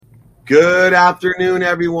Good afternoon,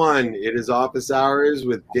 everyone. It is Office Hours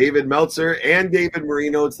with David Meltzer and David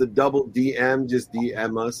Marino. It's the double DM. Just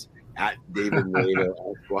DM us at David Marino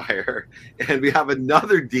Esquire. And we have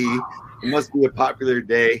another D. It must be a popular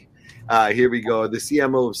day. Here we go. The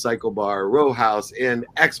CMO of Cycle Bar, Row House, and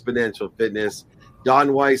Exponential Fitness,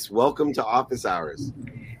 Dawn Weiss. Welcome to Office Hours.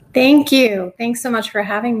 Thank you. Thanks so much for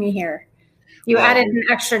having me here. You added an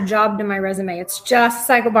extra job to my resume. It's just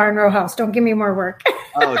Cycle Bar and Row House. Don't give me more work.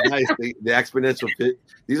 Oh, nice. The Exponential Fit.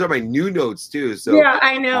 These are my new notes too. So yeah,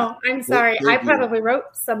 I know. I'm sorry. I probably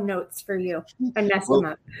wrote some notes for you. I messed them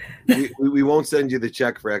up. we won't send you the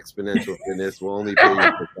check for Exponential Fitness. We'll only pay you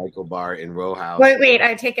for Cycle Bar and Row House. Wait.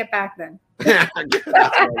 I take it back then.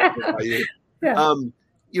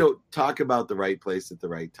 Talk about the right place at the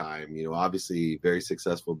right time. Obviously very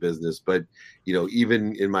successful business, but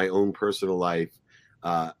even in my own personal life,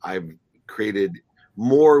 I've created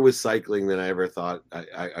more with cycling than I ever thought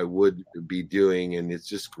I would be doing, and it's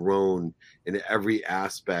just grown in every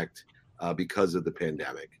aspect because of the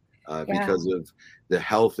pandemic, because of the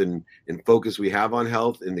health and focus we have on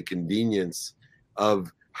health and the convenience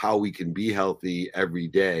of how we can be healthy every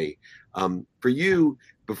day. For you,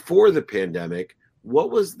 before the pandemic,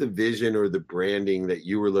 what was the vision or the branding that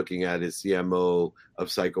you were looking at as CMO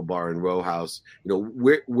of Cycle Bar and Row House?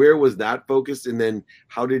 Where was that focused? And then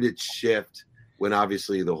how did it shift when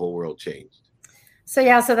obviously the whole world changed? So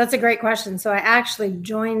that's a great question. So I actually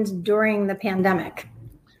joined during the pandemic,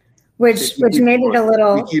 which made it a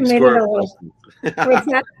little. What's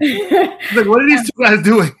that? Like, what are these two guys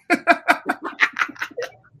doing?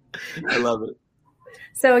 I love it.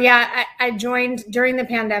 So I joined during the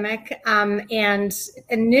pandemic, and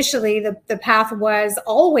initially the path was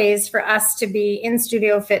always for us to be in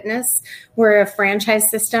studio fitness. We're a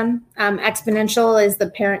franchise system. Exponential is the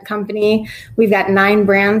parent company. We've got 9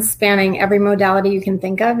 brands spanning every modality you can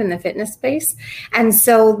think of in the fitness space. And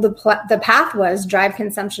so the path was drive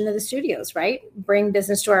consumption to the studios, right? Bring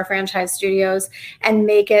business to our franchise studios and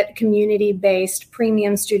make it community-based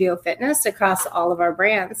premium studio fitness across all of our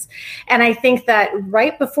brands. And I think that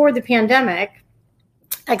right before the pandemic,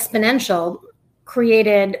 Exponential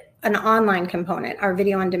created an online component, our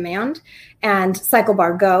video on demand, and Cycle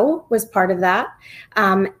Bar Go was part of that,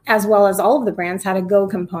 as well as all of the brands had a Go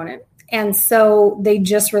component. And so they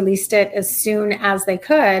just released it as soon as they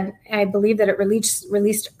could. I believe that it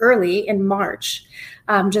released early in March,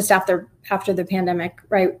 just after the pandemic,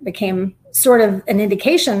 right, became sort of an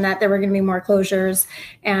indication that there were going to be more closures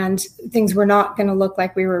and things were not going to look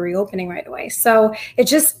like we were reopening right away. So it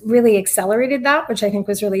just really accelerated that, which I think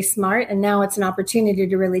was really smart. And now it's an opportunity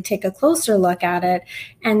to really take a closer look at it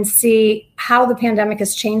and see how the pandemic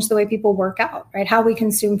has changed the way people work out, right? How we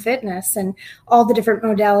consume fitness and all the different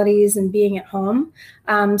modalities and being at home.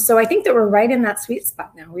 So I think that we're right in that sweet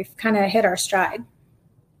spot now. We've kind of hit our stride.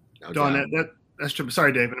 Dawn, that's true.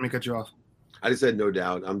 Sorry, David, let me cut you off. I just said no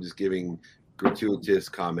doubt. I'm just giving gratuitous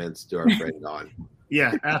comments to our friend Dawn.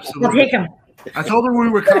 Yeah, absolutely. I'll take him. I told her we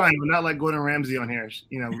were kind. We're not like Gordon Ramsay on here.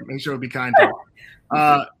 Make sure we be kind to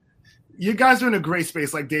her. You guys are in a great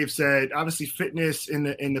space, like Dave said. Obviously, fitness in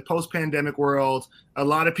the post-pandemic world, a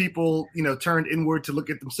lot of people, turned inward to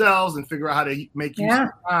look at themselves and figure out how to make use of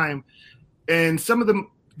time. And some of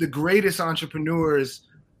the greatest entrepreneurs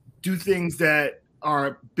do things that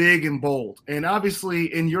are big and bold. And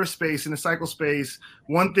obviously in your space, in the cycle space,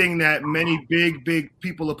 one thing that many big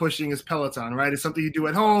people are pushing is Peloton, right? It's something you do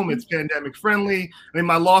at home. It's pandemic friendly. I mean,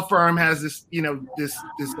 my law firm has this,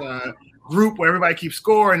 this group where everybody keeps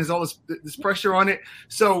score and there's all this pressure on it.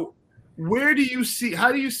 So how do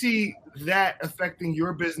you see that affecting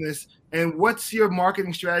your business? And what's your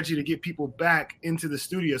marketing strategy to get people back into the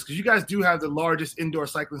studios? Because you guys do have the largest indoor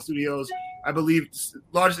cycling studios, I believe,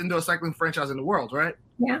 largest indoor cycling franchise in the world, right?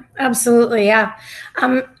 Yeah, absolutely. Yeah.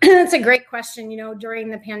 That's a great question. During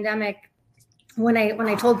the pandemic, when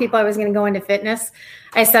I told people I was going to go into fitness,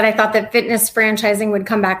 I said I thought that fitness franchising would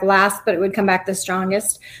come back last, but it would come back the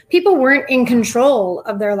strongest. People weren't in control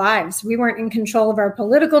of their lives. We weren't in control of our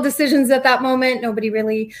political decisions at that moment. Nobody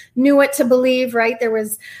really knew what to believe, right? There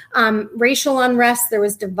was racial unrest. There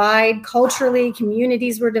was divide culturally.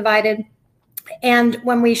 Communities were divided. And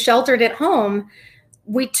when we sheltered at home,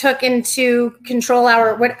 we took into control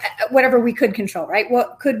our whatever we could control, right?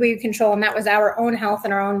 What could we control? And that was our own health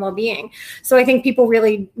and our own well-being. So I think people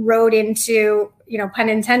really rode into, pun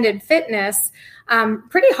intended, fitness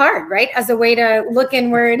pretty hard, right? As a way to look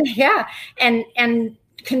inward, and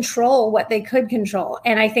control what they could control.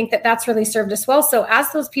 And I think that that's really served us well. So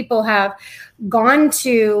as those people have gone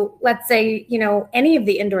to, let's say, any of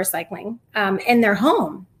the indoor cycling in their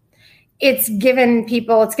home, it's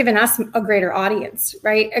given us a greater audience,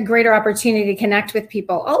 right? A greater opportunity to connect with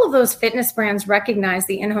people. All of those fitness brands recognize,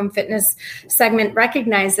 the in-home fitness segment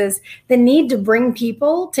recognizes the need to bring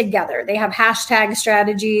people together. They have hashtag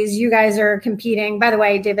strategies. You guys are competing. By the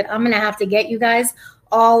way, David, I'm going to have to get you guys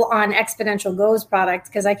all on Exponential Go's product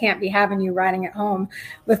because I can't be having you riding at home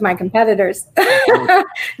with my competitors.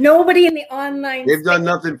 Nobody in the online They've done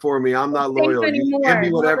nothing for me. I'm not loyal. You give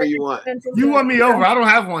me whatever you want. You won me over. I don't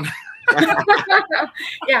have one.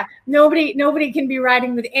 Yeah, nobody can be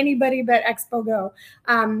riding with anybody but Expo Go.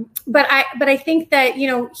 But I think that,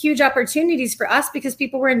 huge opportunities for us because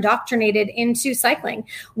people were indoctrinated into cycling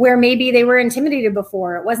where maybe they were intimidated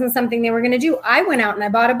before. It wasn't something they were going to do. I went out and I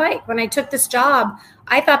bought a bike. When I took this job,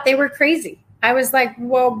 I thought they were crazy. I was like,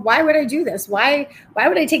 well, why would I do this? Why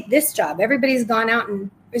would I take this job? Everybody's gone out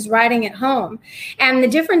and is riding at home. And the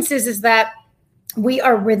difference is that we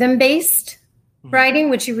are rhythm-based riding,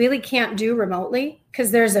 which you really can't do remotely because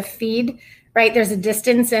there's a feed, right? There's a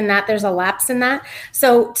distance in that, there's a lapse in that.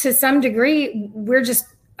 So to some degree, we're just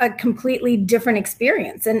a completely different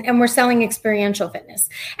experience and we're selling experiential fitness.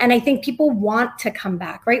 And I think people want to come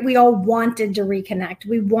back, right? We all wanted to reconnect.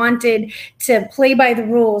 We wanted to play by the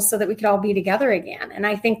rules so that we could all be together again. And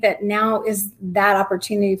I think that now is that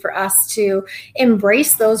opportunity for us to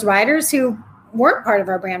embrace those riders who weren't part of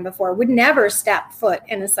our brand before, would never step foot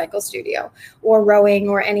in a cycle studio or rowing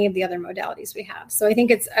or any of the other modalities we have. So I think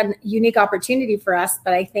it's a unique opportunity for us,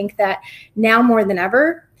 but I think that now more than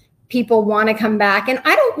ever, people want to come back. And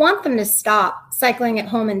I don't want them to stop cycling at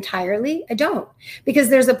home entirely. I don't, because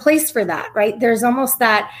there's a place for that, right? There's almost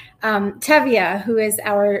that Tevya, who is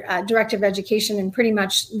our director of education and pretty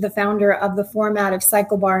much the founder of the format of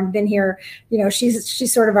Cycle Bar and been here,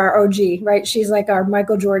 she's sort of our OG, right? She's like our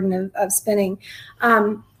Michael Jordan of spinning.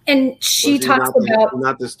 And she talks about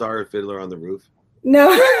not the star Fiddler on the Roof.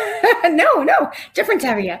 No, no, different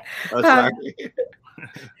Tevya. Oh, sorry.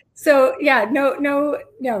 So yeah, no,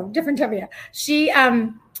 different Tevya. She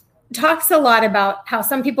talks a lot about how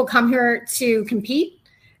some people come here to compete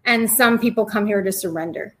and some people come here to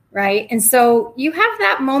surrender, right? And so you have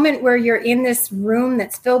that moment where you're in this room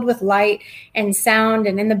that's filled with light and sound,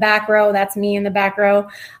 and in the back row, that's me in the back row,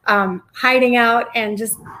 hiding out and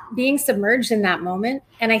just being submerged in that moment.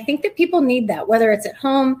 And I think that people need that, whether it's at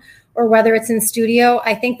home or whether it's in studio.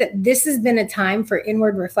 I think that this has been a time for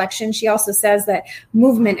inward reflection. She also says that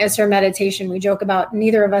movement is her meditation. We joke about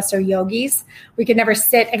neither of us are yogis. We can never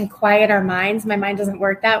sit and quiet our minds. My mind doesn't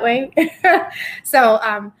work that way. So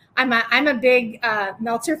I'm a big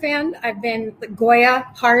Meltzer fan. I've been Goya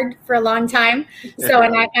hard for a long time. So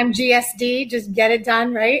and I'm GSD, just get it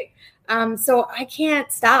done, right? So I can't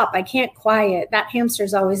stop. I can't quiet. That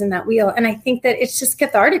hamster's always in that wheel. And I think that it's just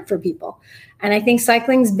cathartic for people. And I think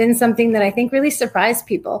cycling's been something that I think really surprised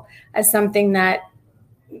people as something that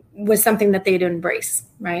was something that they'd embrace,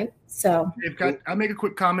 right? So I'll make a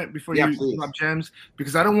quick comment before you drop gems,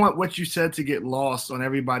 because I don't want what you said to get lost on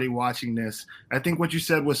everybody watching this. I think what you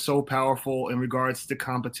said was so powerful in regards to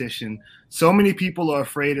competition. So many people are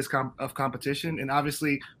afraid of competition. And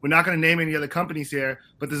obviously, we're not going to name any other companies here,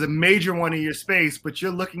 but there's a major one in your space, but you're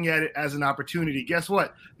looking at it as an opportunity. Guess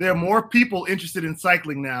what? There are more people interested in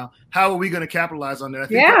cycling now. How are we going to capitalize on that? I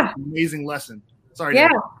think that's an amazing lesson. Sorry. Yeah.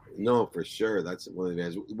 David. No, for sure. That's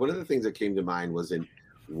one of the things that came to mind was in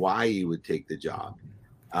why you would take the job.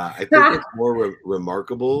 I think what's more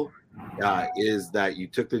remarkable is that you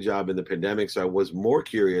took the job in the pandemic. So I was more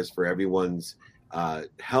curious for everyone's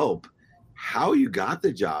help, how you got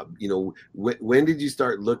the job. When did you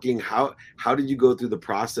start looking? How did you go through the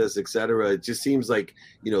process, et cetera? It just seems like,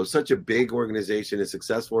 such a big organization, a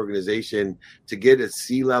successful organization, to get a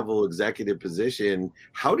C-level executive position.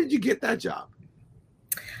 How did you get that job?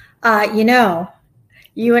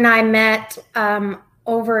 You and I met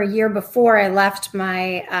over a year before I left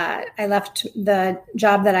the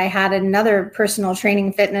job that I had at another personal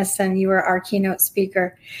training fitness, and you were our keynote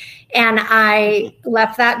speaker. And I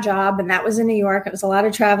left that job, and that was in New York. It was a lot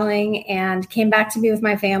of traveling, and came back to be with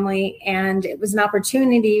my family. And it was an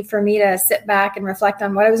opportunity for me to sit back and reflect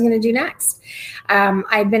on what I was going to do next.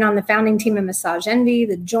 I'd been on the founding team of Massage Envy,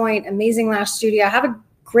 The Joint, Amazing Lash Studio. I have a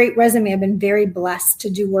great resume. I've been very blessed to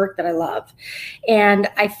do work that I love. And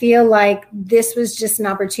I feel like this was just an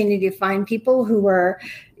opportunity to find people who were,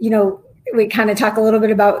 we kind of talk a little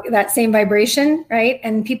bit about that same vibration, right?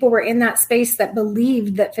 And people were in that space that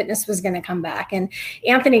believed that fitness was going to come back. And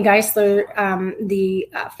Anthony Geisler, the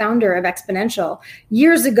founder of Exponential,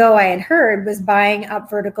 years ago I had heard was buying up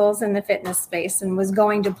verticals in the fitness space and was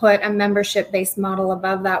going to put a membership-based model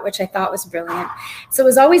above that, which I thought was brilliant. So it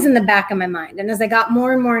was always in the back of my mind. And as I got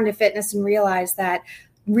more and more into fitness and realized that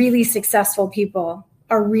really successful people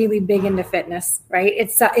are really big into fitness, right?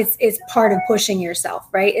 It's part of pushing yourself,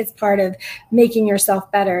 right? It's part of making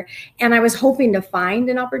yourself better. And I was hoping to find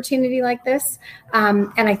an opportunity like this.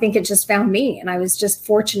 And I think it just found me, and I was just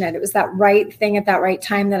fortunate. It was that right thing at that right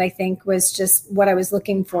time that I think was just what I was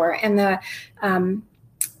looking for. And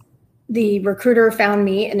the recruiter found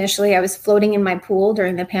me initially. I was floating in my pool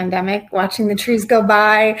during the pandemic, watching the trees go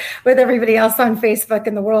by with everybody else on Facebook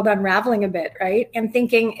and the world unraveling a bit, right? And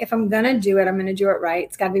thinking, if I'm going to do it, I'm going to do it right.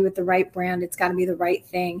 It's got to be with the right brand. It's got to be the right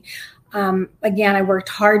thing. Again, I worked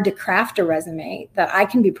hard to craft a resume that I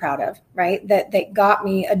can be proud of, right? That got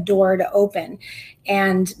me a door to open.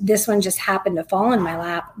 And this one just happened to fall in my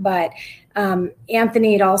lap. But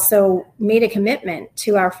Anthony had also made a commitment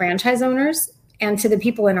to our franchise owners and to the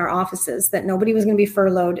people in our offices that nobody was going to be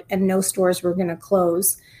furloughed and no stores were going to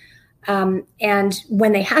close. And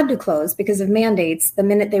when they had to close because of mandates, the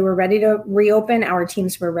minute they were ready to reopen, our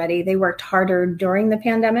teams were ready. They worked harder during the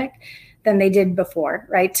pandemic than they did before,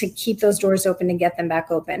 right? To keep those doors open and get them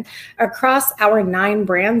back open. Across our 9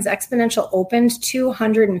 brands, Exponential opened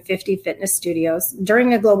 250 fitness studios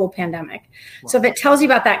during a global pandemic. Wow. So if it tells you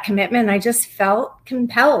about that commitment, I just felt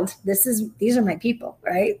compelled. These are my people,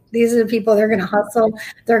 right? These are the people. They're going to hustle.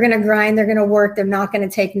 They're going to grind. They're going to work. They're not going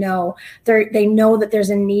to take no. They know that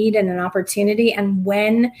there's a need and an opportunity. And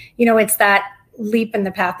when, it's that leap in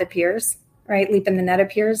the path appears, right? Leap in the net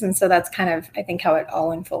appears. And so that's kind of, I think, how it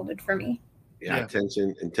all unfolded for me. Yeah.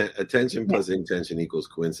 Attention plus intention equals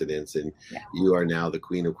coincidence. And you are now the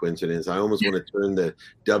queen of coincidence. I almost want to turn the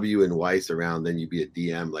W in Weiss around, then you be a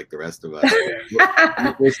DM like the rest of us.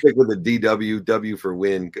 We'll stick with the DW, W for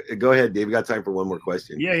win. Go ahead, Dave. We got time for one more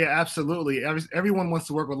question. Yeah, absolutely. Everyone wants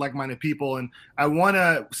to work with like-minded people. And I want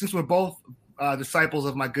to, since we're both disciples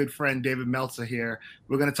of my good friend David Meltzer here,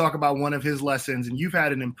 we're going to talk about one of his lessons. And you've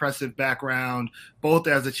had an impressive background, both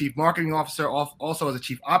as a chief marketing officer, also as a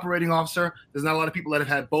chief operating officer. There's not a lot of people that have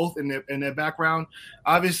had both in their background.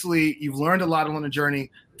 Obviously, you've learned a lot along the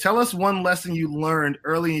journey. Tell us one lesson you learned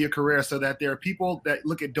early in your career so that there are people that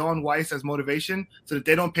look at Dawn Weiss as motivation so that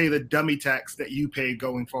they don't pay the dummy tax that you paid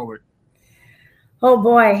going forward. Oh,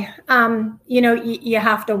 boy. You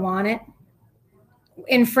have to want it.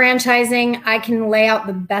 In franchising, I can lay out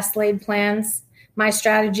the best laid plans. My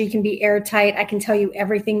strategy can be airtight. I can tell you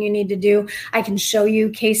everything you need to do. I can show you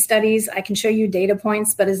case studies. I can show you data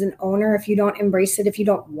points. But as an owner, if you don't embrace it, if you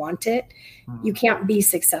don't want it, you can't be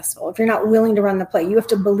successful. If you're not willing to run the play, you have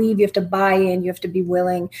to believe, you have to buy in, you have to be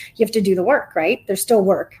willing, you have to do the work, right? There's still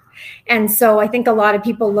work. And so I think a lot of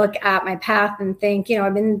people look at my path and think,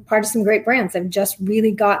 I've been part of some great brands. I've just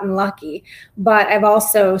really gotten lucky. But I've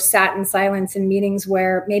also sat in silence in meetings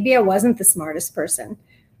where maybe I wasn't the smartest person.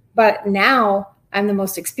 But now I'm the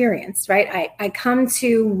most experienced, right? I come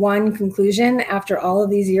to one conclusion after all of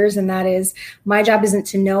these years, and that is my job isn't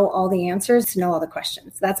to know all the answers, to know all the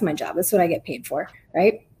questions. That's my job. That's what I get paid for,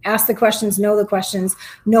 right? Ask the questions, know the questions,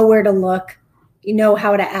 know where to look, know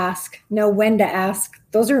how to ask, know when to ask.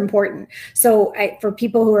 Those are important. So for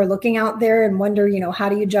people who are looking out there and wonder, how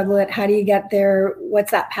do you juggle it? How do you get there?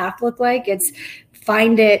 What's that path look like? It's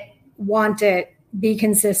find it, want it, be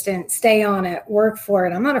consistent, stay on it, work for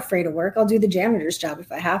it. I'm not afraid of work. I'll do the janitor's job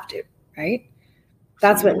if I have to, right?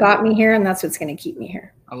 That's what got me here, and that's what's going to keep me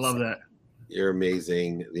here. I love that. You're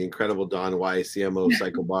amazing. The incredible Dawn Weiss, CMO,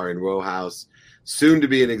 Cycle Bar and Row House, soon to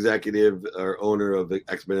be an executive or owner of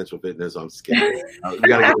Exponential Fitness. I'm just kidding.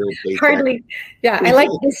 Hardly. Yeah, I like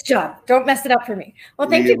this job. Don't mess it up for me. Well,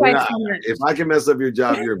 thank you guys so much. If I can mess up your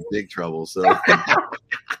job, you're in big trouble. So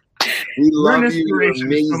we love you. You're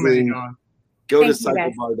amazing. Go to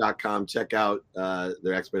cyclebar.com. Check out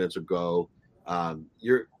their Exponential Go.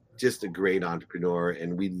 You're just a great entrepreneur,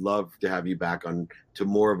 and we'd love to have you back on to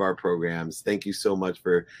more of our programs. Thank you so much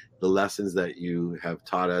for the lessons that you have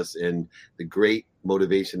taught us and the great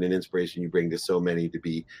motivation and inspiration you bring to so many to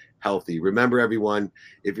be healthy. Remember, everyone,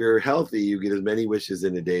 if you're healthy, you get as many wishes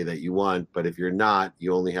in a day that you want, but if you're not,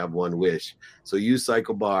 you only have one wish. So use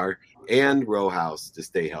Cycle Bar and Row House to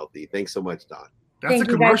stay healthy. Thanks so much, Dawn. That's a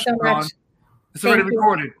commercial, Dawn. It's already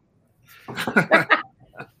recorded.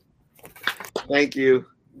 Thank you.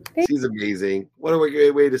 She's amazing. What a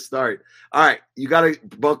great way to start. All right. You got to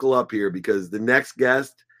buckle up here because the next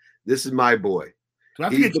guest, this is my boy. Do I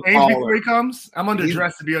have to get changed before he comes? I'm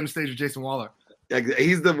underdressed to be on the stage with Jayson Waller.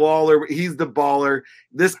 He's the Waller. He's the baller.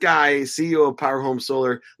 This guy, CEO of Power Home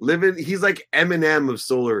Solar, he's like Eminem of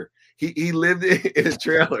solar. He lived in a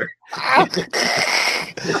trailer. How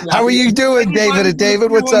are you doing, David and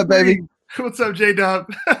David? What's up, baby? What's up, J-Dub?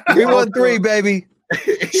 313, baby.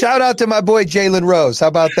 Shout out to my boy Jalen Rose. How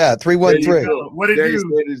about that? 313. What did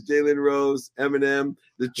you? Is Jalen Rose, Eminem,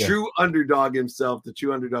 the true underdog himself, the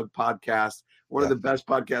True Underdog podcast. One of the best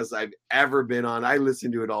podcasts I've ever been on. I listen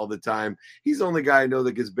to it all the time. He's the only guy I know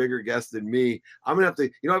that gets bigger guests than me. I'm going to have to,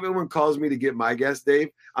 if everyone calls me to get my guest,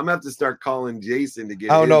 Dave, I'm going to have to start calling Jayson to get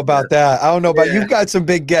I don't know about that. I don't know about you've got some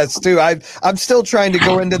big guests too. I'm still trying to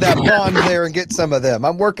go into that pond there and get some of them.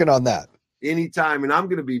 I'm working on that. Anytime. And I'm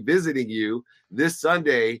going to be visiting you this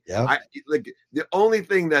Sunday. Yep. The only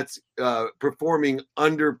thing that's performing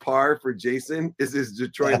under par for Jayson is his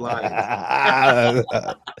Detroit Lions.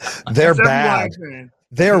 They're bad.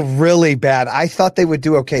 They're really bad. I thought they would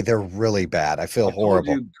do okay. They're really bad. I feel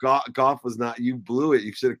horrible. Goff was not. You blew it.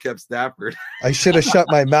 You should have kept Stafford. I should have shut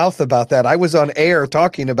my mouth about that. I was on air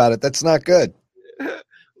talking about it. That's not good.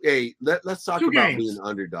 Hey, let's talk about being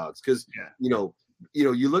underdogs because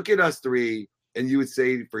you look at us three and you would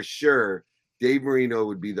say for sure Dave Marino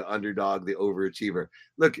would be the underdog, the overachiever.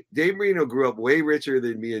 Look, Dave Marino grew up way richer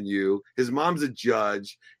than me and you. His mom's a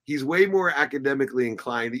judge. He's way more academically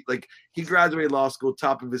inclined. He graduated law school,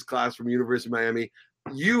 top of his class from University of Miami.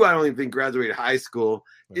 You, I don't even think graduated high school.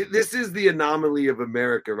 This is the anomaly of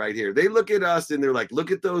America right here. They look at us and they're like,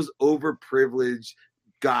 look at those overprivileged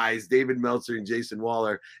guys, David Meltzer and Jason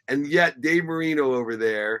Waller. And yet Dave Marino over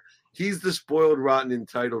there, he's the spoiled, rotten,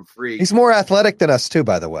 entitled freak. He's more athletic than us, too,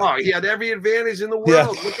 by the way. Oh, he had every advantage in the world.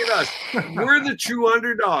 Yeah. Look at us. We're the true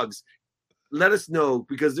underdogs. Let us know,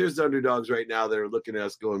 because there's underdogs right now that are looking at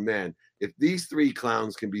us going, man, if these three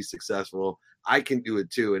clowns can be successful, I can do it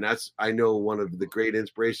too. And that's, I know, one of the great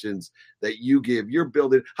inspirations that you give. You're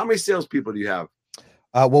building. How many salespeople do you have?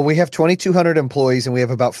 Well, we have 2,200 employees, and we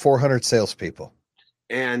have about 400 salespeople.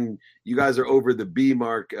 And you guys are over the B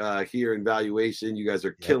mark here in valuation. You guys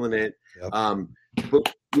are killing it. Yep.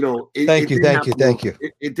 But thank you.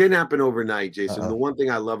 It didn't happen overnight, Jayson. The one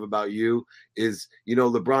thing I love about you is,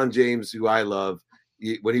 LeBron James, who I love,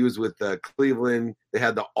 when he was with Cleveland, they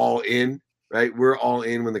had the all in, right? We're all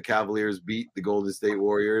in when the Cavaliers beat the Golden State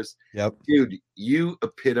Warriors. Yep. Dude, you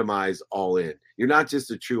epitomize all in. You're not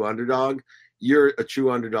just a true underdog. You're a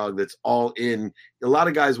true underdog that's all in. A lot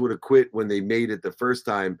of guys would have quit when they made it the first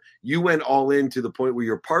time. You went all in to the point where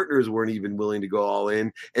your partners weren't even willing to go all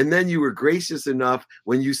in. And then you were gracious enough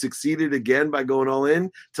when you succeeded again by going all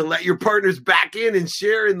in to let your partners back in and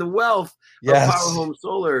share in the wealth of Power Home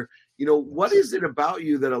Solar. What is it about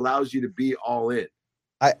you that allows you to be all in?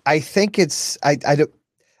 I think it's I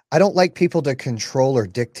don't like people to control or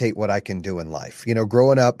dictate what I can do in life.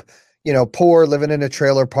 Growing up, poor, living in a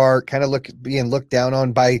trailer park, kind of being looked down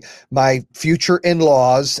on by my future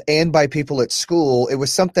in-laws and by people at school. It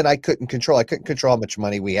was something I couldn't control. I couldn't control how much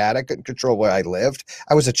money we had. I couldn't control where I lived.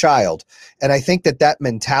 I was a child. And I think that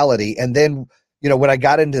mentality, and then, when I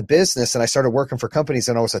got into business and I started working for companies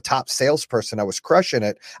and I was a top salesperson, I was crushing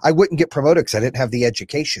it. I wouldn't get promoted because I didn't have the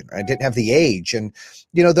education. I didn't have the age. And,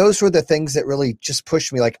 those were the things that really just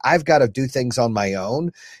pushed me. Like, I've got to do things on my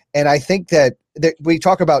own. And I think that we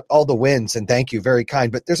talk about all the wins, and thank you, very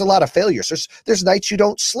kind, but there's a lot of failures. There's nights you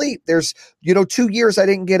don't sleep. There's, 2 years I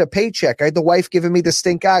didn't get a paycheck. I had the wife giving me the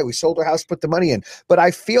stink eye. We sold our house, put the money in. But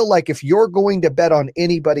I feel like if you're going to bet on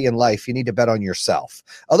anybody in life, you need to bet on yourself.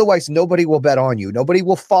 Otherwise, nobody will bet on you. Nobody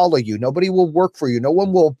will follow you. Nobody will work for you. No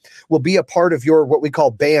one will be a part of your, what we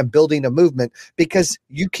call BAM, building a movement, because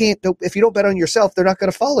you can't, if you don't bet on yourself, they're not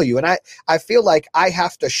going to follow you. And I feel like I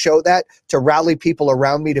have to show that to rally people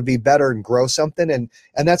around me to be better and grow something. And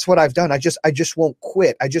that's what I've done. I just won't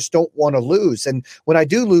quit. I just don't want to lose. And when I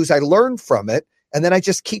do lose, I learn from it. And then I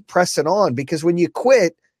just keep pressing on, because when you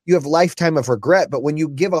quit, you have lifetime of regret. But when you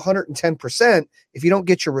give 110%, if you don't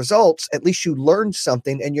get your results, at least you learn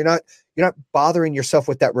something, and you're not bothering yourself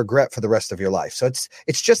with that regret for the rest of your life. So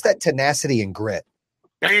it's just that tenacity and grit.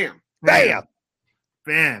 Bam.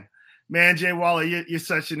 Man, Jay Waller, you're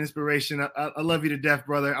such an inspiration. I love you to death,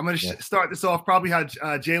 brother. I'm going to start this off probably how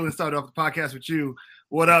Jalen started off the podcast with you.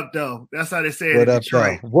 What up, though? That's how they say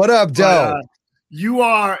it. What up, Doe? You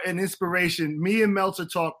are an inspiration. Me and Meltzer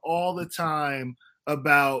talk all the time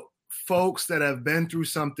about folks that have been through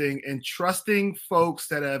something and trusting folks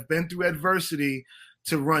that have been through adversity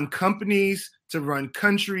to run companies, to run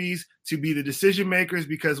countries, to be the decision makers,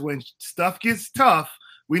 because when stuff gets tough,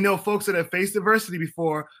 we know folks that have faced adversity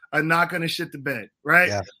before are not going to shit the bed, right?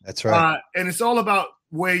 Yeah, that's right. And it's all about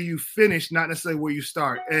where you finish, not necessarily where you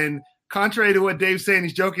start. And contrary to what Dave's saying,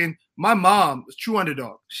 he's joking. My mom was true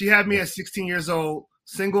underdog. She had me at 16 years old,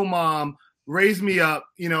 single mom, raised me up.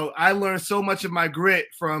 I learned so much of my grit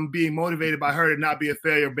from being motivated by her to not be a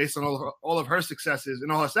failure based on all of her successes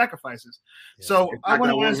and all her sacrifices. Yeah. So I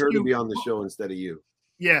want to ask her to be on the show instead of you.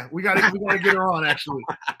 Yeah, we gotta get her on, actually.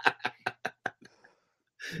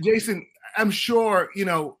 Jayson, I'm sure,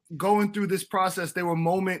 going through this process, there were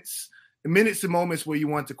minutes and moments where you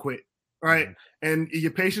want to quit, right? Mm-hmm. And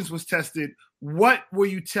your patience was tested. What were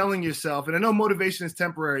you telling yourself? And I know motivation is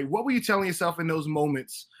temporary. What were you telling yourself in those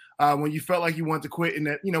moments when you felt like you wanted to quit and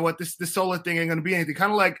that, this solar thing ain't going to be anything?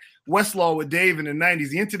 Kind of like Westlaw with Dave in the 90s.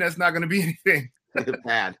 The internet's not going to be anything.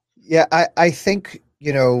 Bad. Yeah, I think,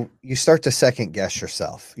 you start to second guess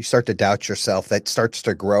yourself. You start to doubt yourself. That starts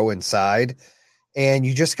to grow inside. And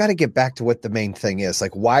you just got to get back to what the main thing is.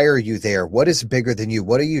 Like, why are you there? What is bigger than you?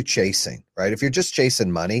 What are you chasing? Right? If you're just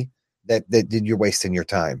chasing money, that you're wasting your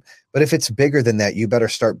time. But if it's bigger than that, you better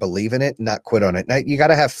start believing it and not quit on it. Now, you got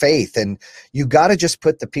to have faith, and you got to just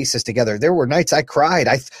put the pieces together. There were nights I cried.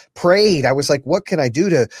 I prayed. I was like, what can I do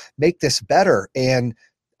to make this better? And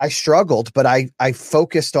I struggled, but I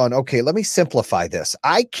focused on, okay, let me simplify this.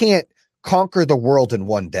 I can't conquer the world in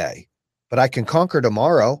one day, but I can conquer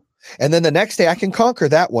tomorrow. And then the next day I can conquer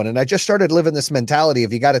that one. And I just started living this mentality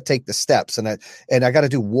of you got to take the steps. And I got to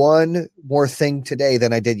do one more thing today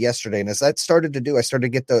than I did yesterday. And as that started to do, I started to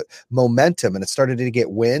get the momentum and it started to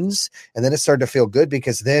get wins. And then it started to feel good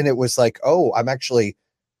because then it was like, oh,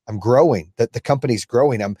 I'm growing, that the company's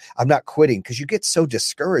growing. I'm not quitting, because you get so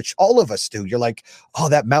discouraged. All of us do. You're like, oh,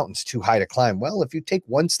 that mountain's too high to climb. Well, if you take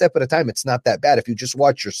one step at a time, it's not that bad. If you just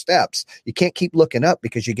watch your steps, you can't keep looking up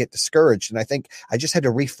because you get discouraged. And I think I just had to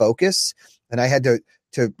refocus, and I had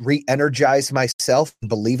to re-energize myself and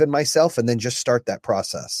believe in myself, and then just start that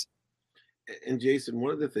process. And Jayson,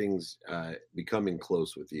 one of the things becoming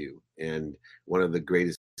close with you, and one of the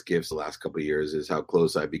greatest gifts the last couple of years is how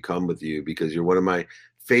close I've become with you, because you're one of my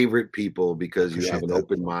favorite people, because you have an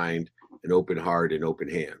open mind, an open heart, and open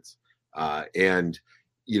hands. And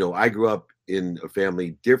I grew up in a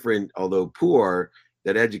family different, although poor,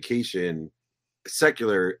 that education,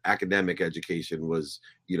 secular academic education was,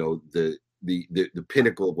 the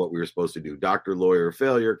pinnacle of what we were supposed to do. Doctor, lawyer,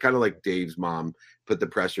 failure, kind of like Dave's mom put the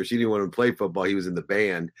pressure. She didn't want to play football. He was in the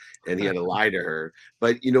band and he had to lie to her.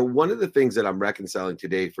 But, one of the things that I'm reconciling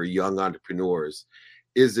today for young entrepreneurs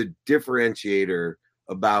is a differentiator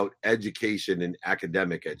about education and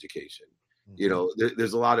academic education.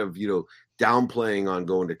 There's a lot of, downplaying on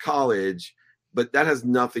going to college, but that has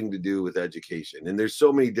nothing to do with education. And there's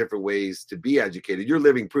so many different ways to be educated. You're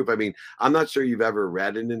living proof. I mean, I'm not sure you've ever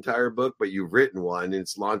read an entire book, but you've written one, and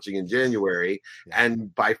it's launching in January. Yeah.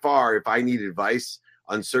 And by far, if I need advice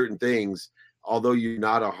on certain things, although you're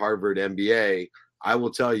not a Harvard MBA, I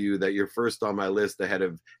will tell you that you're first on my list ahead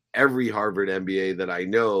of every Harvard MBA that I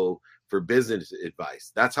know for business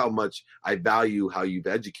advice. That's how much I value how you've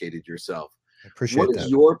educated yourself. I appreciate that. What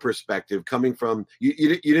is your perspective coming from, you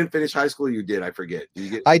didn't finish high school? You did, I forget.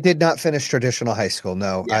 I did not finish traditional high school,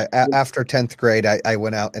 no. Yeah. After 10th grade, I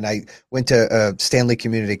went out and I went to Stanley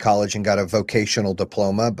Community College and got a vocational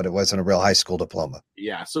diploma, but it wasn't a real high school diploma.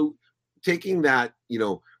 Yeah, so taking that,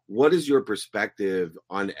 what is your perspective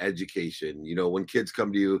on education? When kids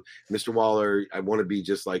come to you, Mr. Waller, I want to be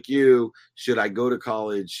just like you. Should I go to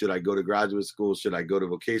college? Should I go to graduate school? Should I go to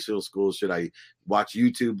vocational school? Should I watch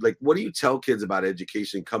YouTube? Like, what do you tell kids about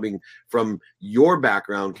education coming from your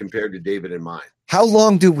background compared to David and mine? How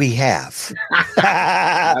long do we have?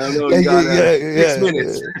 I don't know. You got 6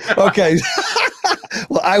 minutes. Okay.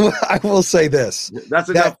 Well, I will say this. That's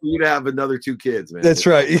enough for you to have another 2 kids, man. That's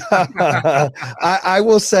right. I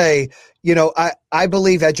will say, I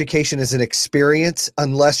believe education is an experience,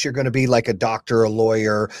 unless you're going to be like a doctor, a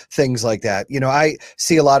lawyer, things like that. I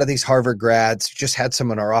see a lot of these Harvard grads, just had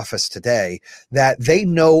some in our office today, that they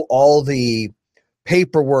know all the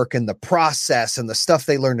paperwork and the process and the stuff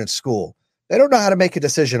they learned in school. They don't know how to make a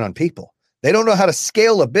decision on people. They don't know how to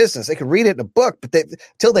scale a business. They can read it in a book, but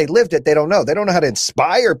till they lived it, they don't know. They don't know how to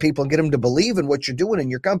inspire people and get them to believe in what you're doing in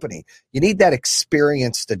your company. You need that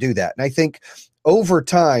experience to do that. And I think over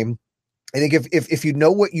time, I think if you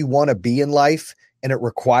know what you want to be in life and it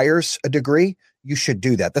requires a degree, you should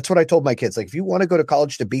do that. That's what I told my kids. Like, if you want to go to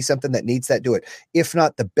college to be something that needs that, do it. If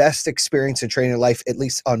not, the best experience and training in life, at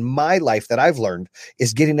least on my life that I've learned,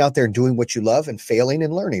 is getting out there and doing what you love and failing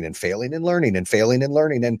and learning and failing and learning and failing and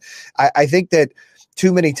learning. And I think that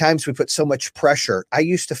too many times we put so much pressure. I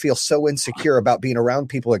used to feel so insecure about being around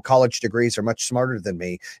people with college degrees are much smarter than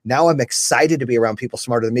me. Now I'm excited to be around people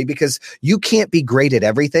smarter than me, because you can't be great at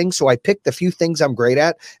everything. So I pick the few things I'm great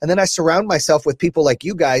at, and then I surround myself with people like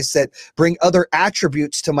you guys that bring other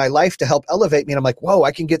attributes to my life to help elevate me. And I'm like, whoa,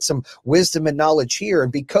 I can get some wisdom and knowledge here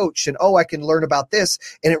and be coached, and I can learn about this.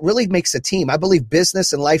 And it really makes a team. I believe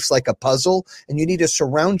business and life's like a puzzle, and you need to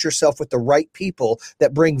surround yourself with the right people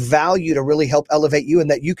that bring value to really help elevate you and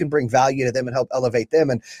that you can bring value to them and help elevate them.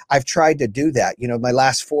 And I've tried to do that, my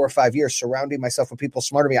last 4 or 5 years, surrounding myself with people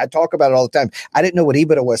smarter than me. I talk about it all the time. I didn't know what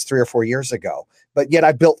EBITDA was 3 or 4 years ago, but yet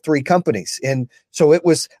I built 3 companies. And so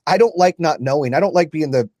I don't like not knowing. I don't like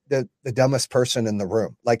being the dumbest person in the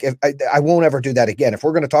room. Like I won't ever do that again. If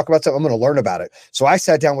we're going to talk about something, I'm going to learn about it. So I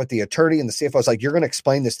sat down with the attorney and the CFO. I was like, you're going to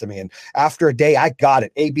explain this to me. And after a day, I got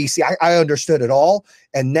it. ABC, I understood it all.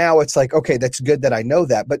 And now it's like, okay, that's good that I know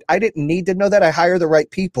that, but I didn't need to know that. I hire the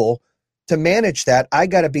right people to manage that. I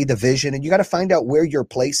got to be the vision, and you got to find out where your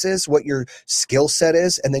place is, what your skill set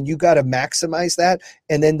is. And then you got to maximize that.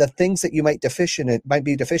 And then the things that you might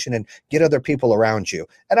be deficient in, get other people around you.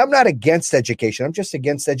 And I'm not against education. I'm just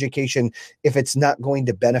against education if it's not going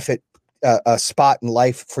to benefit a spot in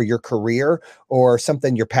life for your career or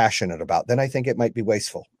something you're passionate about. Then I think it might be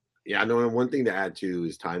wasteful. Yeah, no, and one thing to add too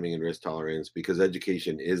is timing and risk tolerance, because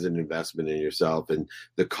education is an investment in yourself, and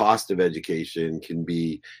the cost of education can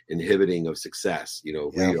be inhibiting of success. We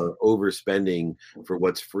are overspending for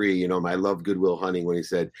what's free. I love Goodwill Hunting when he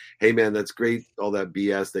said, "Hey man, that's great, all that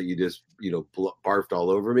BS that you just barfed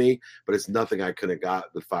all over me, but it's nothing I could have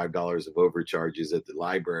got with $5 of overcharges at the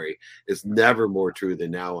library." It's never more true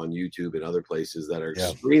than now on YouTube and other places that are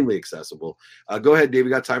extremely accessible. Go ahead, Dave.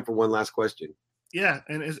 We got time for one last question. Yeah,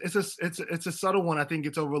 and it's a subtle one. I think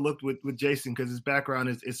it's overlooked with Jayson because his background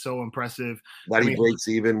is so impressive. That he breaks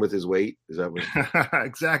even with his weight. Is that what?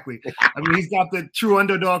 Exactly. He's got the True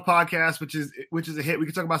Underdog podcast, which is a hit. We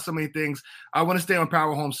can talk about so many things. I want to stay on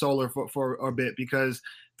Power Home Solar for a bit because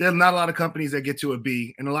there's not a lot of companies that get to a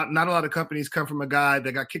B, and not a lot of companies come from a guy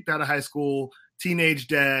that got kicked out of high school, teenage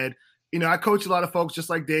dad. I coach a lot of folks just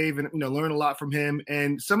like Dave and, learn a lot from him.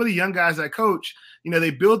 And some of the young guys I coach, they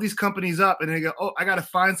build these companies up and they go, oh, I got to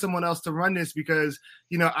find someone else to run this because,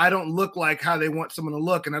 I don't look like how they want someone to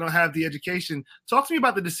look and I don't have the education. Talk to me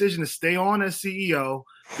about the decision to stay on as CEO,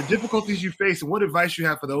 the difficulties you face, and what advice you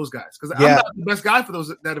have for those guys. Because I'm not the best guy for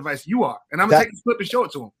that advice. You are. And I'm going to take a clip and show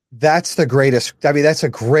it to them. That's the greatest. That's a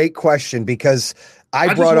great question because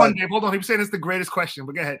I brought on. Dave, hold on. He was saying it's the greatest question,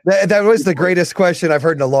 but go ahead. That was the greatest question I've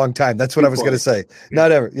heard in a long time. That's what I was going to say.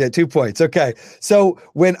 Not ever. Yeah, 2 points. Okay. So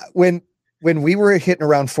when we were hitting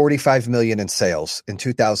around 45 million in sales in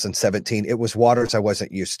 2017, it was waters I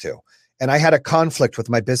wasn't used to. And I had a conflict with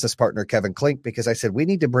my business partner, Kevin Klink, because I said, we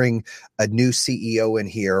need to bring a new CEO in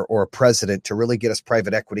here or a president to really get us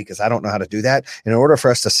private equity because I don't know how to do that. And in order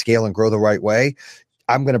for us to scale and grow the right way,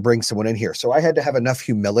 I'm going to bring someone in here. So I had to have enough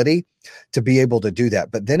humility to be able to do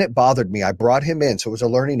that. But then it bothered me. I brought him in. So it was a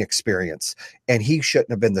learning experience and he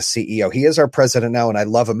shouldn't have been the CEO. He is our president now and I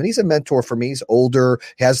love him. And he's a mentor for me. He's older,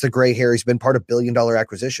 has the gray hair. He's been part of billion-dollar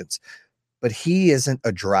acquisitions, but he isn't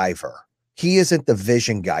a driver. He isn't the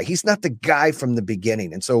vision guy. He's not the guy from the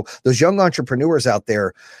beginning. And so those young entrepreneurs out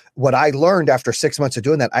there, what I learned after 6 months of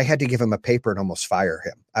doing that, I had to give him a paper and almost fire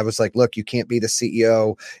him. I was like, look, you can't be the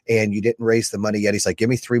CEO and you didn't raise the money yet. He's like, give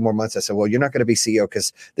me 3 more months. I said, well, you're not going to be CEO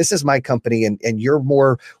because this is my company and you're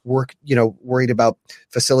more worried about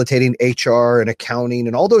facilitating HR and accounting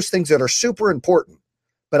and all those things that are super important.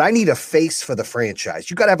 But I need a face for the franchise.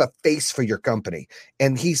 You got to have a face for your company.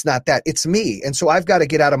 And he's not that. It's me. And so I've got to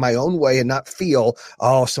get out of my own way and not feel,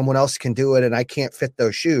 oh, someone else can do it and I can't fit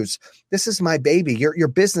those shoes. This is my baby. Your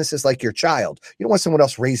business is like your child. You don't want someone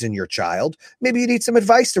else raising your child. Maybe you need some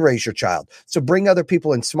advice to raise your child. So bring other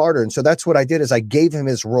people in smarter. And so that's what I did is I gave him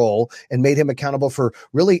his role and made him accountable for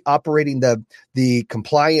really operating the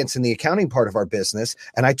compliance and the accounting part of our business.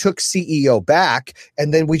 And I took CEO back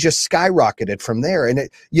and then we just skyrocketed from there. And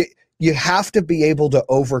you have to be able to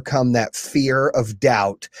overcome that fear of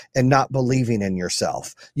doubt and not believing in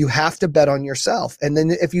yourself. You have to bet on yourself. And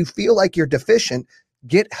then if you feel like you're deficient,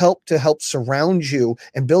 get help to help surround you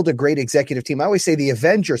and build a great executive team. I always say the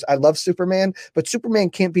Avengers, I love Superman, but Superman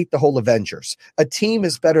can't beat the whole Avengers. A team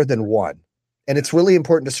is better than one. And it's really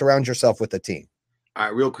important to surround yourself with a team. All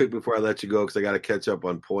right, real quick before I let you go, because I got to catch up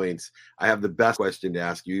on points. I have the best question to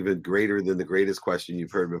ask you, even greater than the greatest question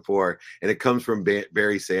you've heard before. And it comes from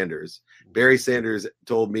Barry Sanders. Barry Sanders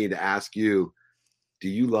told me to ask you, do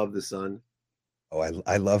you love the sun? Oh,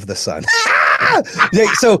 I love the sun.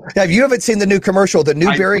 So have you haven't seen the new commercial, the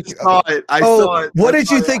new Barry? I saw it. What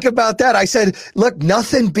did you think about that? I said, look,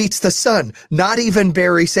 nothing beats the sun, not even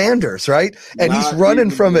Barry Sanders, right? And he's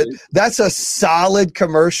running from it. That's a solid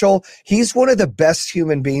commercial. He's one of the best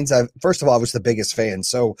human beings. First of all, I was the biggest fan.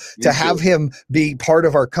 So to have him be part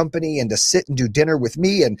of our company and to sit and do dinner with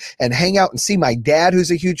me and hang out and see my dad,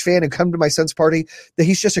 who's a huge fan, and come to my son's party, that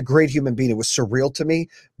he's just a great human being. It was surreal to me.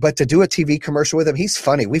 But to do a TV commercial with him, he's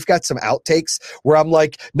funny. We've got some outtakes weeks where I'm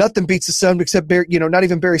like, nothing beats the sun except Barry, not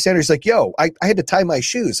even Barry Sanders. He's like, yo, I had to tie my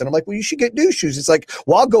shoes. And I'm like, well, you should get new shoes. It's like,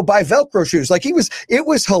 well, I'll go buy Velcro shoes. Like it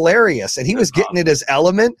was hilarious. And he was getting in his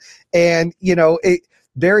element. And,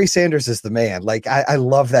 Barry Sanders is the man. Like, I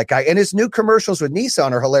love that guy. And his new commercials with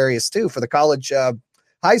Nissan are hilarious too for the college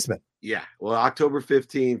Heisman. Yeah. Well, October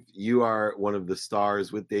 15th, you are one of the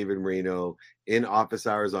stars with David Marino in office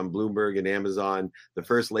hours on Bloomberg and Amazon, the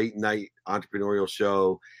first late night entrepreneurial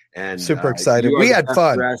show. And super excited. We had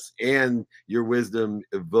fun. And your wisdom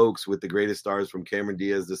evokes with the greatest stars from Cameron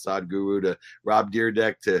Diaz, the Sod Guru, to Rob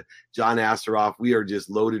Dyrdek, to John Asseroff. We are just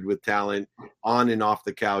loaded with talent on and off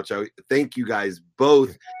the couch. I thank you guys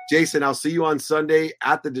both. Jayson, I'll see you on Sunday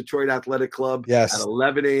at the Detroit Athletic Club at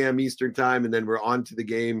 11 a.m. Eastern time. And then we're on to the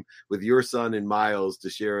game with your son and Miles to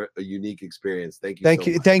share a unique experience. Thank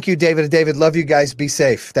you. Thank you, David. David, love you guys. Be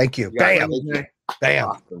safe. Thank you. Yeah, Bam. Bam.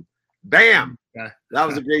 Awesome. Bam. That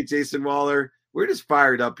was a great Jayson Waller. We're just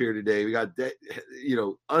fired up here today. We got,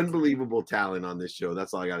 unbelievable talent on this show.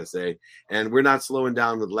 That's all I got to say. And we're not slowing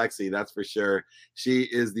down with Lexi. That's for sure. She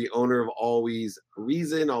is the owner of Always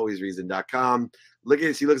Reason, alwaysreason.com. Look at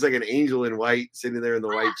it. She looks like an angel in white sitting there in the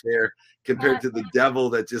white chair compared to the devil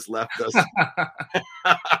that just left us.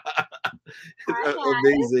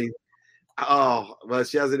 Amazing. Oh, well,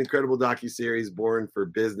 she has an incredible docuseries, Born for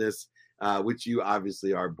Business, which you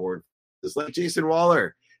obviously are born for. Just like Jayson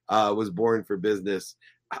Waller was born for business.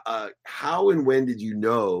 How and when did you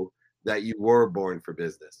know that you were born for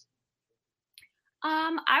business?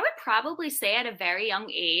 I would probably say at a very young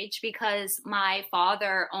age, because my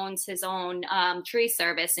father owns his own tree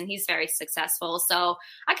service and he's very successful. So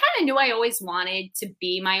I kind of knew I always wanted to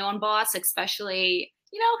be my own boss, especially,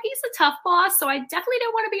 he's a tough boss. So I definitely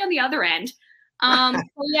didn't want to be on the other end.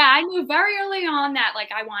 I knew very early on that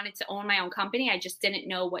I wanted to own my own company. I just didn't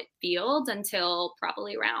know what field until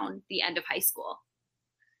probably around the end of high school.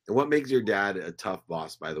 And what makes your dad a tough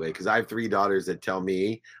boss, by the way? Because I have 3 daughters that tell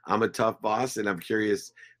me I'm a tough boss, and I'm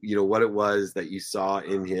curious, what it was that you saw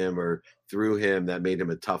in him or through him that made him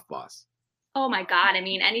a tough boss. Oh my God. I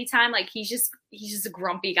mean, anytime he's just a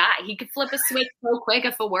grumpy guy. He could flip a switch so quick.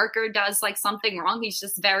 If a worker does something wrong, he's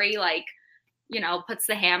just very puts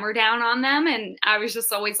the hammer down on them. And I was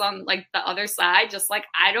just always on the other side, just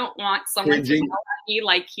I don't want someone to yell at me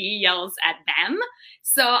like he yells at them.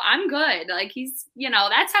 So I'm good. He's,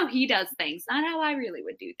 that's how he does things, not how I really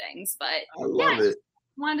would do things. But I love it.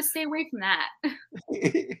 Wanted to stay away from that.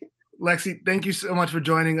 Lexi, thank you so much for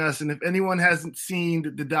joining us. And if anyone hasn't seen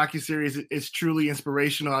the docuseries, it's truly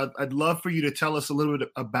inspirational. I'd love for you to tell us a little bit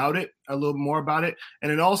about it, a little more about it. And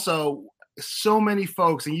then also, so many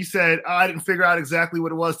folks, and you said, I didn't figure out exactly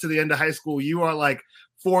what it was to the end of high school. You are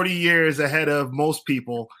 40 years ahead of most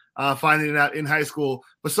people finding it out in high school.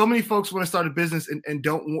 But so many folks want to start a business and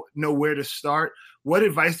don't know where to start. What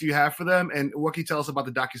advice do you have for them? And what can you tell us about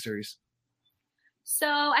the docuseries?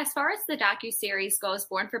 So as far as the docuseries goes,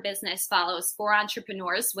 Born for Business follows 4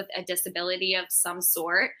 entrepreneurs with a disability of some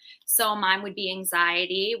sort. So mine would be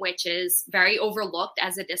anxiety, which is very overlooked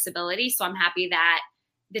as a disability. So I'm happy that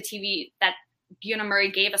the TV, that Buena Murray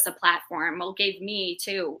gave us a platform. Well, gave me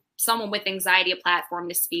too, someone with anxiety, a platform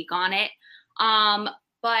to speak on it.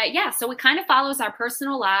 So it kind of follows our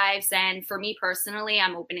personal lives. And for me personally,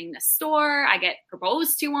 I'm opening the store. I get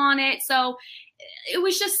proposed to on it. So it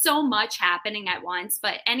was just so much happening at once.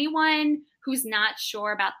 But anyone who's not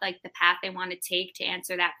sure about the path they want to take to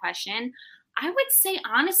answer that question, I would say,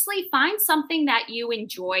 honestly, find something that you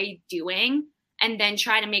enjoy doing and then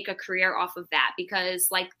try to make a career off of that. Because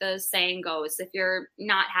like the saying goes, if you're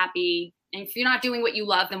not happy and if you're not doing what you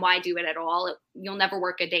love, then why do it at all? You'll never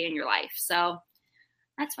work a day in your life. So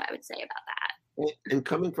that's what I would say about that. And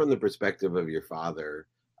coming from the perspective of your father,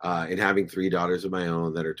 and having 3 daughters of my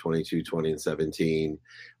own that are 22, 20, and 17,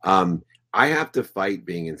 I have to fight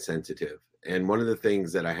being insensitive. And one of the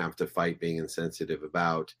things that I have to fight being insensitive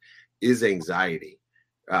about is anxiety,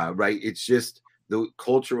 right? It's just the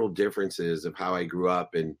cultural differences of how I grew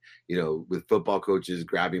up, and, with football coaches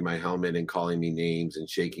grabbing my helmet and calling me names and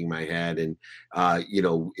shaking my head. And,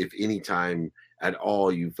 if any time at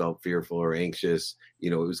all you felt fearful or anxious,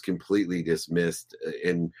 it was completely dismissed,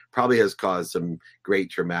 and probably has caused some great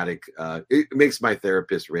traumatic, it makes my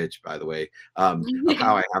therapist rich, by the way, of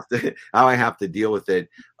how I have to deal with it.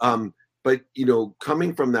 But,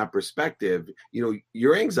 coming from that perspective,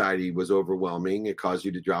 your anxiety was overwhelming. It caused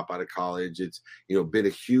you to drop out of college. It's, been a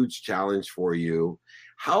huge challenge for you.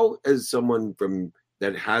 How, as someone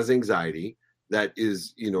that has anxiety, that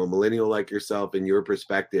is, a millennial like yourself, in your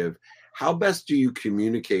perspective, how best do you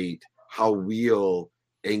communicate how real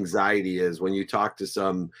anxiety is when you talk to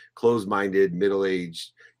some closed-minded,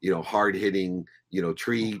 middle-aged, hard hitting,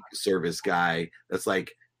 tree service guy that's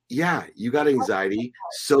like, yeah, you got anxiety.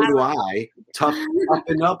 So do I.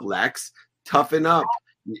 Toughen up, Lex. Toughen up.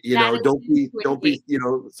 Don't be,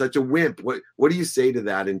 such a wimp. What do you say to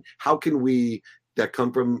that? And how can we that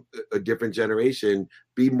come from a different generation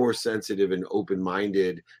be more sensitive and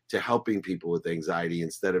open-minded to helping people with anxiety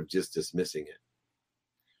instead of just dismissing it?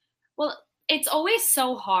 Well, it's always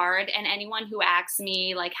so hard. And anyone who asks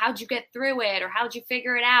me, like, how'd you get through it or how'd you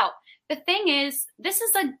figure it out? The thing is, this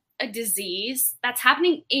is a disease that's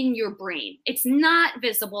happening in your brain. It's not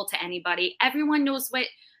visible to anybody. Everyone knows what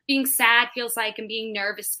being sad feels like and being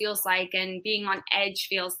nervous feels like and being on edge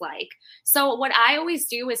feels like. So what I always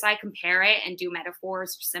do is I compare it and do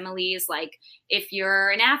metaphors or similes. Like if you're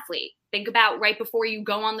an athlete, think about right before you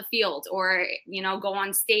go on the field or, go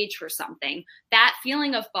on stage for something. That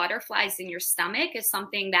feeling of butterflies in your stomach is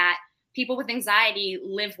something that people with anxiety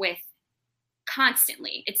live with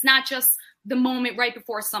constantly. It's not just the moment right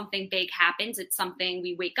before something big happens. It's something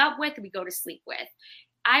we wake up with, we go to sleep with.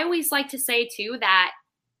 I always like to say too that,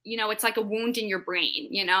 it's like a wound in your brain,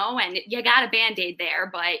 and you got a Band-Aid there,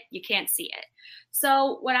 but you can't see it.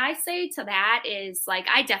 So what I say to that is like,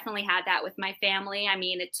 I definitely had that with my family. I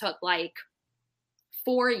mean, it took like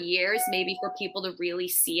 4 years maybe for people to really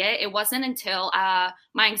see it. It wasn't until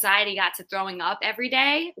my anxiety got to throwing up every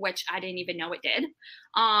day, which I didn't even know it did.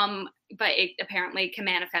 But it apparently can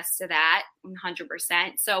manifest to that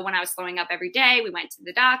 100%. So when I was throwing up every day, we went to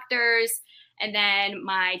the doctors. And then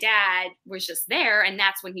my dad was just there. And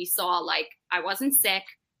that's when he saw, like, I wasn't sick.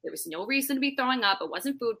 There was no reason to be throwing up. It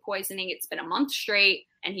wasn't food poisoning. It's been a month straight.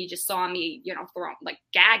 And he just saw me,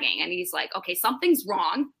 gagging. And he's like, okay, something's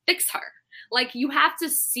wrong. Fix her. Like, you have to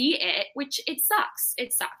see it, which it sucks.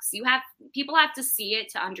 It sucks. People have to see it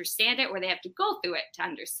to understand it, or they have to go through it to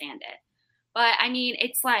understand it. But I mean,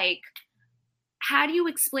 it's like, how do you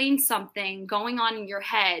explain something going on in your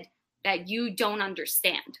head that you don't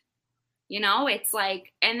understand? It's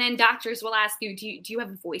like, and then doctors will ask you, do you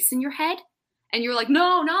have a voice in your head? And you're like,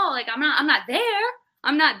 no, like, I'm not there.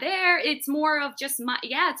 I'm not there. It's more of just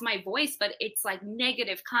it's my voice, but it's like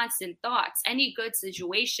negative, constant thoughts. Any good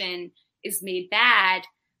situation is made bad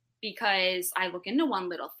because I look into one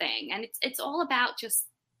little thing, and it's all about just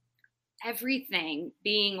everything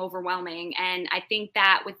being overwhelming. And I think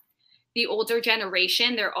that with the older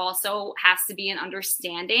generation, there also has to be an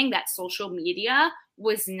understanding that social media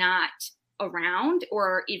was not around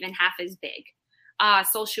or even half as big.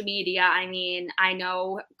 Social media, I mean, I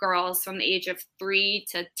know girls from the age of 3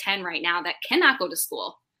 to 10 right now that cannot go to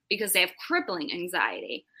school because they have crippling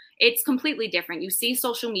anxiety. It's completely different. You see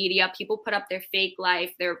social media, people put up their fake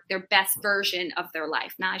life, their best version of their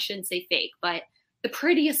life. Now, I shouldn't say fake, but the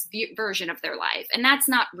prettiest version of their life. And that's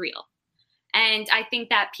not real. And I think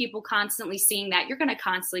that people constantly seeing that, you're going to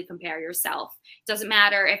constantly compare yourself. It doesn't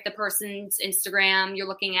matter if the person's Instagram you're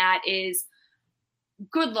looking at is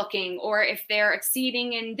good looking, or if they're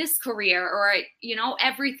exceeding in this career, or,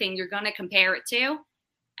 everything you're going to compare it to.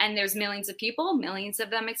 And there's millions of people, millions of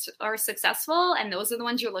them are successful, and those are the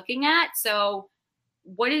ones you're looking at. So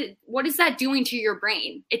what is that doing to your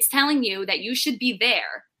brain? It's telling you that you should be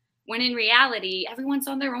there, when in reality, everyone's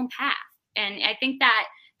on their own path. And I think that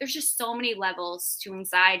there's just so many levels to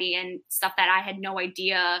anxiety and stuff that I had no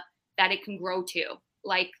idea that it can grow to,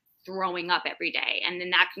 like throwing up every day. And then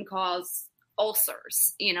that can cause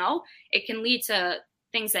ulcers, it can lead to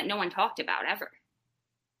things that no one talked about ever.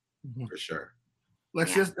 For sure.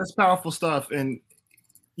 Lexi, that's powerful stuff. And,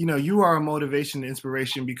 you are a motivation and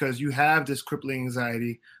inspiration because you have this crippling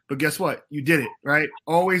anxiety. But guess what? You did it, right?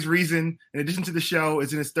 Always Reason, in addition to the show,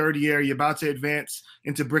 is in its third year. You're about to advance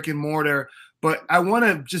into brick and mortar. But I want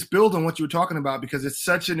to just build on what you were talking about because it's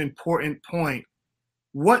such an important point.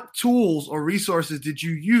 What tools or resources did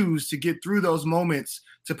you use to get through those moments,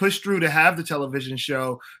 to push through, to have the television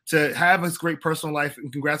show, to have this great personal life,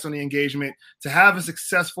 and congrats on the engagement, to have a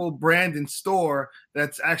successful brand and store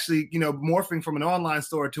that's actually, morphing from an online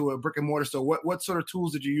store to a brick and mortar store? What sort of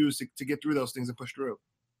tools did you use to get through those things and push through?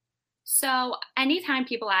 So anytime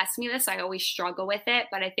people ask me this, I always struggle with it,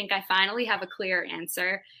 but I think I finally have a clear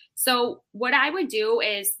answer. So what I would do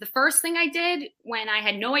is, the first thing I did when I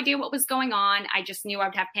had no idea what was going on, I just knew I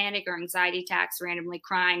would have panic or anxiety attacks, randomly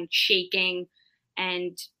crying, shaking,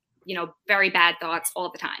 and, very bad thoughts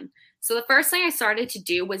all the time. So the first thing I started to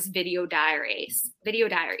do was video diaries,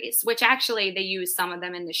 which actually they use some of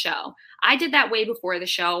them in the show. I did that way before the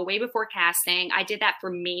show, way before casting. I did that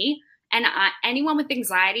for me. And anyone with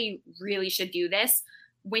anxiety really should do this.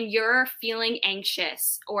 When you're feeling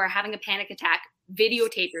anxious or having a panic attack,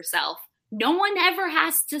 videotape yourself. No one ever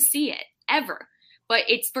has to see it, ever. but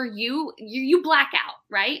it's for you. You black out,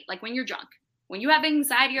 right? Like when you're drunk. When you have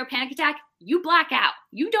anxiety or panic attack, you black out.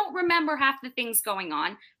 You don't remember half the things going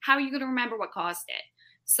on. How are you going to remember what caused it?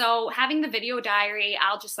 So having the video diary,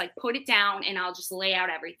 I'll just like put it down and I'll just lay out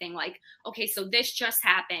everything. Like, okay, so this just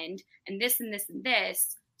happened and this and this and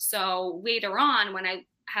this. So later on when I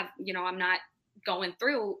have, I'm not going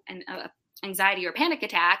through an anxiety or panic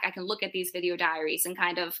attack, I can look at these video diaries and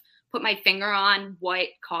kind of put my finger on what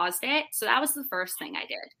caused it. So that was the first thing I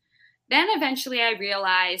did. Then eventually I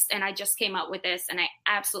realized, and I just came up with this and I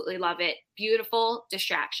absolutely love it, beautiful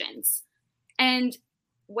distractions. And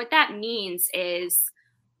what that means is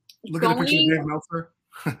look at a picture of Dave Meltzer.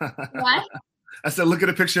 What? I said, look at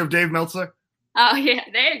a picture of Dave Meltzer. Oh, yeah,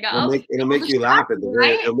 there you go. It'll make you laugh at the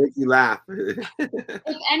very, it'll make you laugh.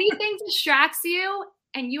 If anything distracts you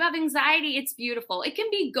and you have anxiety, it's beautiful. It can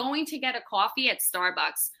be going to get a coffee at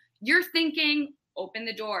Starbucks. You're thinking, open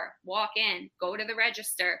the door, walk in, go to the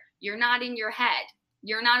register. You're not in your head.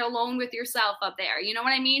 You're not alone with yourself up there. You know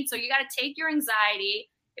what I mean? So you got to take your anxiety.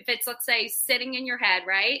 If it's, let's say, sitting in your head,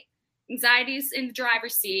 right? Anxiety's in the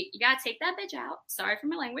driver's seat. You got to take that bitch out. Sorry for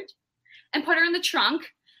my language. And put her in the trunk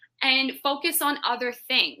and focus on other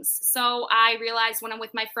things. So I realized when I'm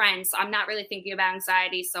with my friends, I'm not really thinking about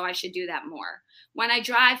anxiety, so I should do that more. When I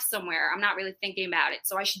drive somewhere, I'm not really thinking about it,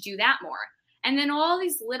 so I should do that more. And then all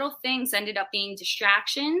these little things ended up being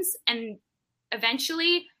distractions. And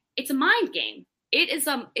eventually it's a mind game. It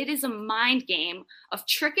is a mind game of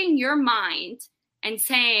tricking your mind and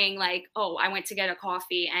saying like, oh, I went to get a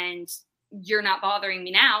coffee and you're not bothering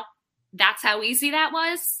me now. That's how easy that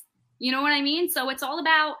was. You know what I mean? So it's all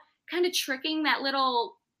about kind of tricking that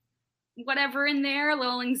little whatever in there,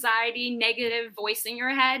 little anxiety, negative voice in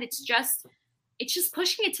your head. It's just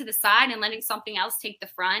pushing it to the side and letting something else take the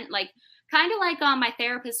front. Like, kind of like my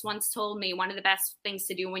therapist once told me, one of the best things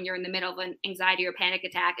to do when you're in the middle of an anxiety or panic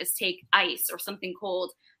attack is take ice or something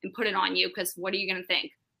cold and put it on you, because what are you going to think?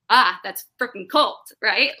 That's freaking cold,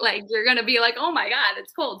 right? Like, you're going to be like, oh my God,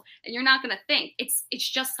 it's cold. And you're not going to think. It's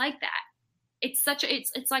just like that. It's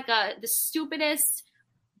like the stupidest,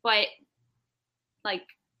 but like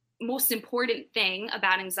most important thing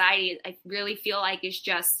about anxiety, I really feel like, is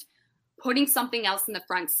just putting something else in the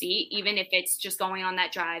front seat, even if it's just going on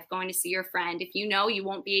that drive, going to see your friend. If you know you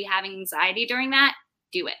won't be having anxiety during that,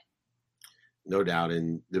 do it. No doubt.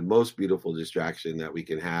 And the most beautiful distraction that we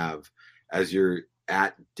can have as you're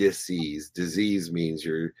at dis-ease, disease means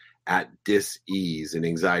you're at dis-ease, and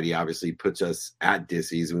anxiety obviously puts us at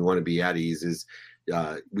dis-ease, and we want to be at ease, is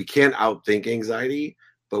we can't outthink anxiety,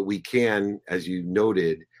 but we can, as you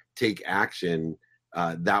noted, take action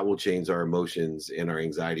that will change our emotions and our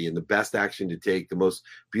anxiety. And the best action to take, the most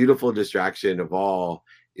beautiful distraction of all,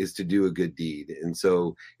 is to do a good deed. And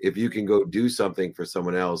so if you can go do something for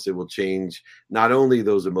someone else, it will change not only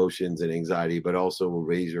those emotions and anxiety, but also will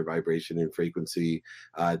raise your vibration and frequency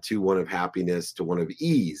to one of happiness, to one of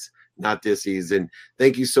ease, not dis-ease. And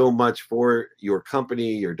thank you so much for your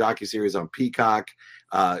company, your docuseries on Peacock.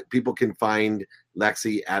 People can find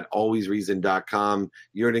Lexi at alwaysreason.com.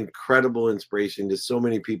 You're an incredible inspiration to so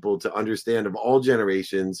many people to understand, of all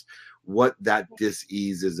generations, what that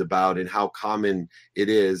dis-ease is about and how common it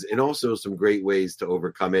is, and also some great ways to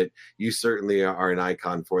overcome it. You certainly are an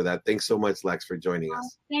icon for that. Thanks so much, Lex, for joining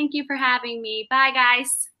us. Thank you for having me. Bye, guys.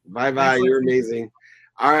 Bye-bye. You're amazing.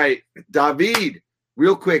 All right, David,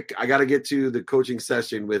 real quick, I got to get to the coaching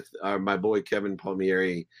session with my boy Kevin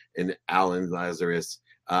Palmieri and Alan Lazaros.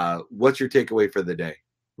 What's your takeaway for the day?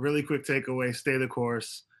 Really quick takeaway: stay the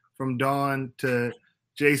course. From Dawn to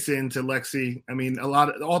Jayson to Lexi. I mean,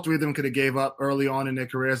 all three of them could have gave up early on in their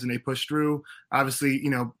careers, and they pushed through. Obviously,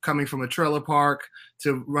 coming from a trailer park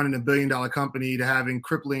to running $1 billion company to having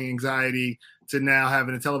crippling anxiety to now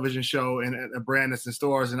having a television show and a brand that's in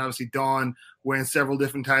stores. And obviously Dawn wearing several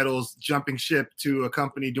different titles, jumping ship to a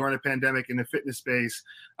company during a pandemic in the fitness space.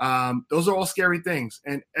 Those are all scary things.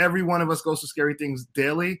 And every one of us goes through scary things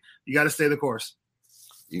daily. You got to stay the course.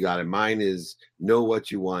 You got it. Mine is know what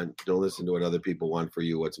you want. Don't listen to what other people want for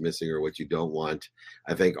you, what's missing or what you don't want.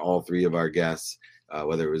 I think all three of our guests,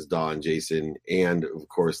 whether it was Dawn, Jayson, and of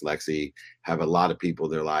course Lexi, have a lot of people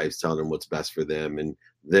in their lives telling them what's best for them, and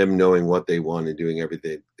them knowing what they want and doing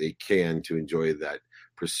everything they can to enjoy that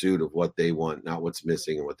pursuit of what they want, not what's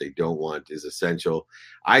missing, and what they don't want is essential.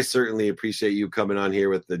 I certainly appreciate you coming on here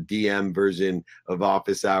with the DM version of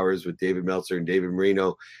Office Hours with David Meltzer and David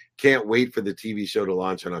Marino. Can't wait for the TV show to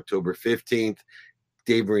launch on October 15th.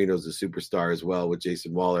 Dave Marino's a superstar as well with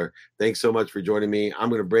Jason Waller. Thanks so much for joining me. I'm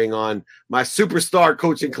going to bring on my superstar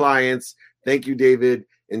coaching clients. Thank you, David.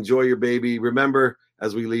 Enjoy your baby. Remember,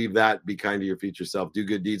 as we leave that, be kind to your future self, do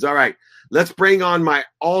good deeds. All right, let's bring on my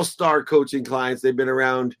all-star coaching clients. They've been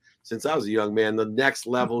around since I was a young man. The Next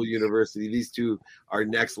Level University. These two are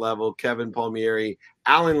next level. Kevin Palmieri,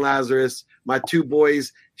 Alan Lazaros, my two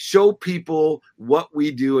boys. Show people what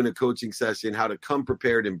we do in a coaching session, how to come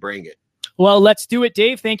prepared and bring it. Well, let's do it,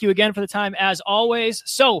 Dave. Thank you again for the time, as always.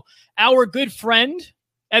 So our good friend,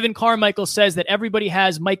 Evan Carmichael, says that everybody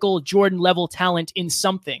has Michael Jordan level talent in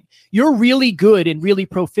something. You're really good and really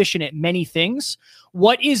proficient at many things.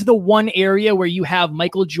 What is the one area where you have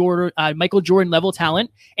Michael Jordan level talent,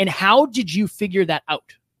 and how did you figure that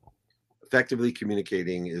out? Effectively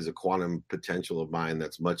communicating is a quantum potential of mine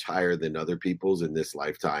that's much higher than other people's in this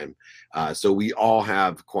lifetime. So we all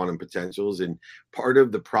have quantum potentials, and part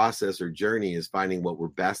of the process or journey is finding what we're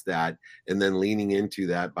best at and then leaning into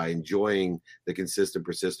that by enjoying the consistent,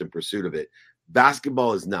 persistent pursuit of it.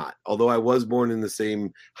 Basketball is not. Although I was born in the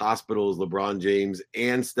same hospital as LeBron James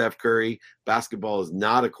and Steph Curry, basketball is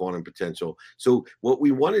not a quantum potential. So what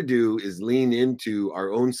we want to do is lean into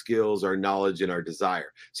our own skills, our knowledge, and our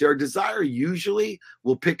desire. See, our desire usually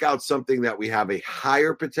will pick out something that we have a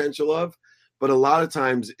higher potential of, but a lot of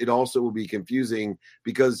times it also will be confusing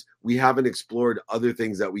because we haven't explored other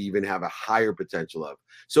things that we even have a higher potential of.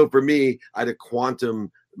 So for me, I had a quantum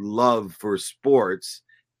love for sports.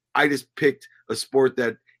 I just picked a sport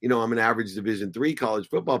that, I'm an average Division III college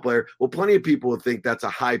football player. Well, plenty of people would think that's a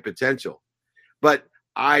high potential. But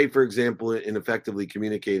I, for example, in effectively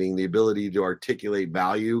communicating, the ability to articulate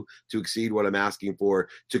value, to exceed what I'm asking for,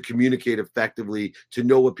 to communicate effectively, to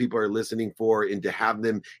know what people are listening for, and to have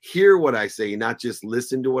them hear what I say, not just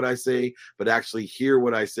listen to what I say, but actually hear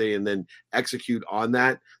what I say and then execute on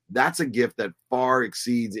that. That's a gift that far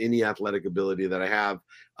exceeds any athletic ability that I have,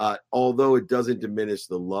 although it doesn't diminish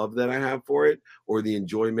the love that I have for it or the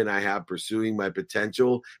enjoyment I have pursuing my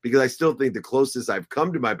potential, because I still think the closest I've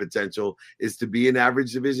come to my potential is to be an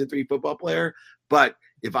average Division III football player. But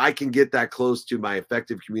if I can get that close to my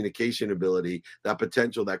effective communication ability, that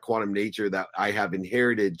potential, that quantum nature that I have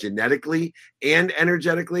inherited genetically and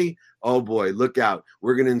energetically, oh boy, look out.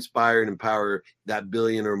 We're going to inspire and empower that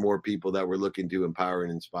billion or more people that we're looking to empower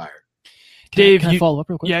and inspire. Dave, can I follow up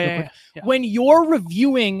real quick? Yeah. When you're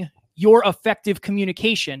reviewing your effective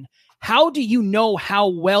communication, how do you know how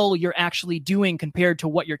well you're actually doing compared to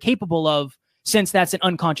what you're capable of, since that's an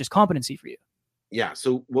unconscious competency for you? Yeah.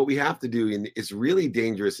 So what we have to do, and it's really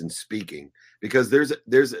dangerous in speaking, because there's a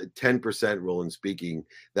 10% rule in speaking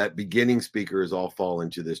that beginning speakers all fall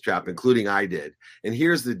into this trap, including I did. And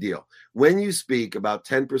here's the deal. When you speak, about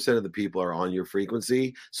 10% of the people are on your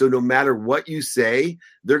frequency. So no matter what you say,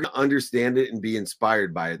 they're going to understand it and be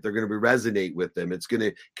inspired by it. They're going to resonate with them. It's going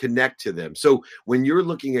to connect to them. So when you're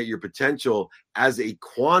looking at your potential as a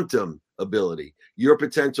quantum ability, your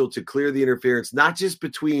potential to clear the interference, not just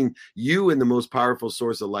between you and the most powerful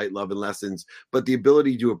source of light, love, and lessons, but the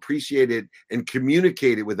ability to appreciate it and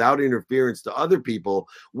communicate it without interference to other people,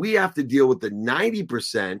 we have to deal with the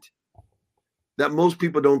 90% that most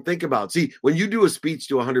people don't think about. See, when you do a speech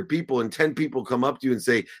to 100 people and 10 people come up to you and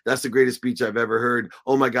say, that's the greatest speech I've ever heard.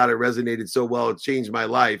 Oh my God, it resonated so well. It changed my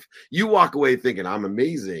life. You walk away thinking, I'm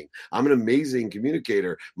amazing. I'm an amazing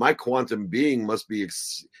communicator. My quantum being must be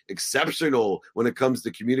exceptional when it comes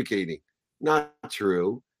to communicating. Not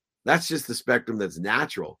true. That's just the spectrum that's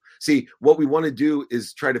natural. See, what we want to do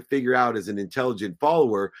is try to figure out as an intelligent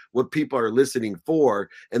follower what people are listening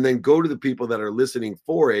for, and then go to the people that are listening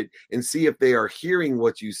for it and see if they are hearing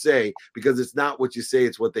what you say, because it's not what you say,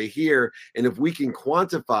 it's what they hear. And if we can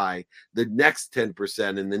quantify the next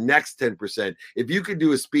 10% and the next 10%, if you could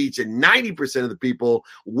do a speech and 90% of the people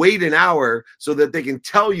wait an hour so that they can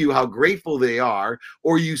tell you how grateful they are,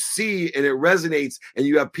 or you see and it resonates and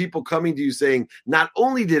you have people coming to you saying, not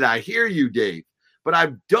only did I hear you, Dave, but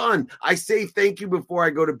I say thank you before I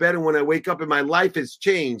go to bed, and when I wake up and my life has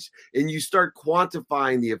changed, and you start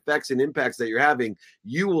quantifying the effects and impacts that you're having,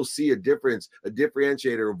 you will see a difference, a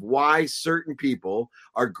differentiator of why certain people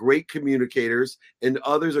are great communicators and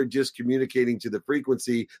others are just communicating to the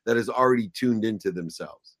frequency that is already tuned into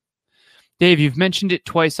themselves. Dave, you've mentioned it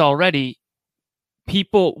twice already.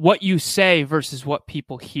 People, what you say versus what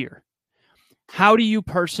people hear. How do you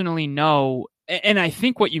personally know? And I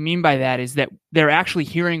think what you mean by that is that they're actually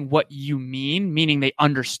hearing what you mean, meaning they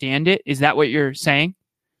understand it. Is that what you're saying?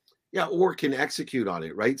 Yeah, or can execute on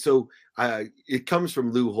it, right? So it comes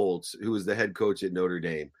from Lou Holtz, who was the head coach at Notre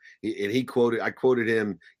Dame. I quoted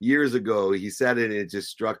him years ago. He said it and it just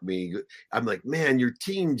struck me. I'm like, man, your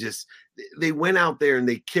team they went out there and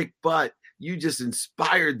they kicked butt. You just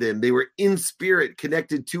inspired them. They were in spirit,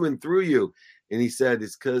 connected to and through you. And he said,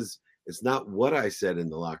 it's because it's not what I said in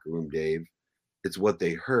the locker room, Dave. it's what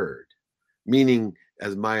they heard. Meaning,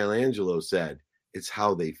 as Maya Angelou said, it's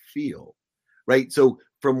how they feel, right? So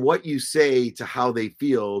from what you say to how they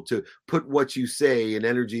feel, to put what you say and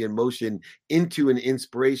energy and motion into an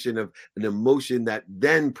inspiration of an emotion that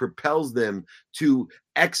then propels them to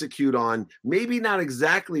execute on maybe not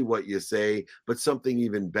exactly what you say, but something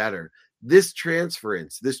even better. This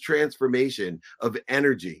transference, this transformation of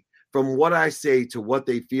energy from what I say to what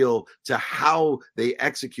they feel, to how they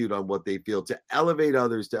execute on what they feel, to elevate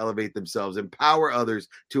others, to elevate themselves, empower others,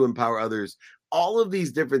 to empower others. All of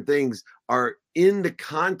these different things are in the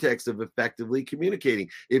context of effectively communicating.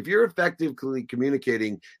 If you're effectively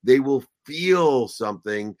communicating, they will feel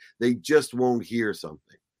something. They just won't hear something.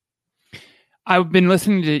 I've been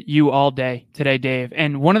listening to you all day today, Dave.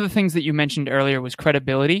 And one of the things that you mentioned earlier was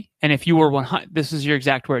credibility. And if you were this is your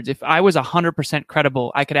exact words. If I was 100%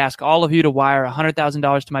 credible, I could ask all of you to wire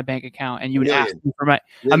 $100,000 to my bank account, and you would ask me for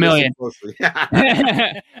 $1 million.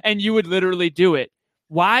 And you would literally do it.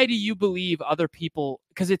 Why do you believe other people?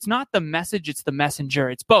 Because it's not the message, it's the messenger.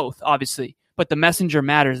 It's both, obviously. But the messenger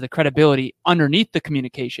matters, the credibility underneath the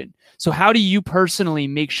communication. So how do you personally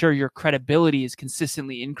make sure your credibility is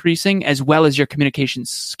consistently increasing as well as your communication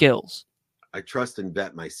skills? I trust and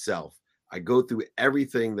vet myself. I go through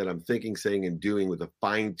everything that I'm thinking, saying, and doing with a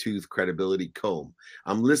fine-tooth credibility comb.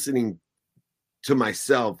 I'm listening to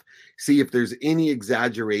myself, see if there's any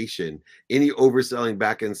exaggeration, any overselling,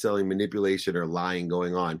 back-end selling, manipulation, or lying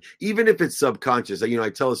going on, even if it's subconscious. I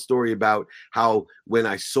tell a story about how when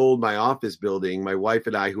I sold my office building, my wife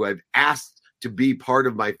and I, who I've asked to be part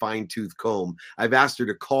of my fine-tooth comb, I've asked her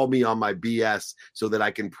to call me on my BS so that I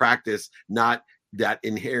can practice not that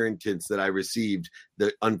inheritance that I received,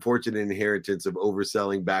 the unfortunate inheritance of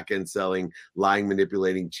overselling, back-end selling, lying,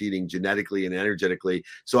 manipulating, cheating genetically and energetically.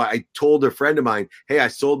 So I told a friend of mine, hey, I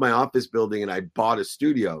sold my office building and I bought a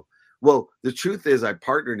studio. Well, the truth is I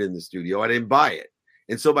partnered in the studio. I didn't buy it.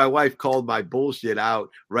 And so my wife called my bullshit out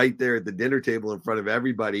right there at the dinner table in front of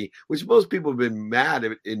everybody, which most people have been mad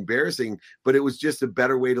at, embarrassing, but it was just a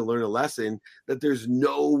better way to learn a lesson that there's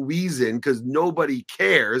no reason, because nobody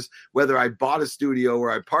cares whether I bought a studio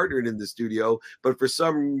or I partnered in the studio. But for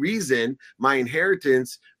some reason, my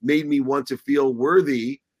inheritance made me want to feel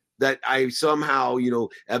worthy that I somehow,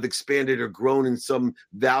 have expanded or grown in some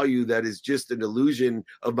value that is just an illusion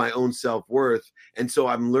of my own self-worth. And so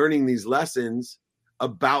I'm learning these lessons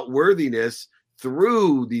about worthiness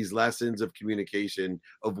through these lessons of communication,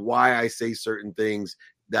 of why I say certain things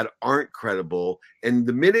that aren't credible. And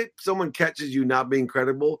the minute someone catches you not being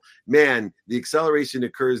credible, man, the acceleration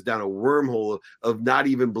occurs down a wormhole of not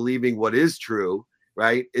even believing what is true,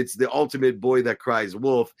 right? It's the ultimate boy that cries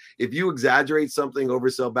wolf. If you exaggerate something,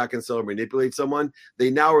 oversell, back and sell, or manipulate someone, they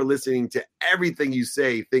now are listening to everything you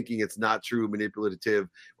say, thinking it's not true, manipulative,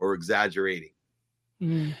 or exaggerating.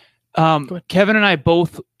 Kevin and I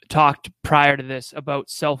both talked prior to this about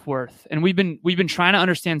self-worth, and we've been trying to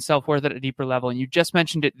understand self-worth at a deeper level. And you just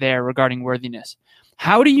mentioned it there regarding worthiness.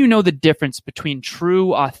 How do you know the difference between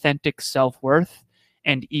true, authentic self-worth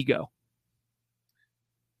and ego?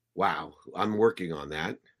 Wow, I'm working on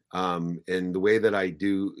that. And the way that I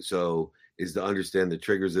do so is to understand the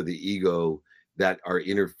triggers of the ego that are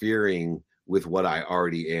interfering with what I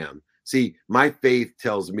already am. See, my faith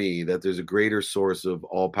tells me that there's a greater source of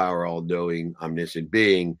all power, all knowing, omniscient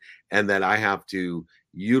being, and that I have to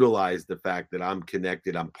utilize the fact that I'm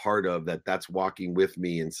connected, I'm part of that, that's walking with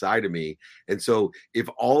me inside of me. And so if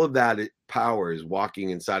all of that power is walking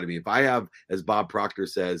inside of me, if I have, as Bob Proctor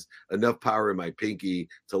says, enough power in my pinky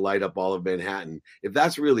to light up all of Manhattan, if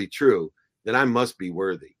that's really true, then I must be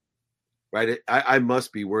worthy. Right? I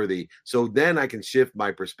must be worthy. So then I can shift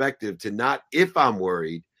my perspective to not if I'm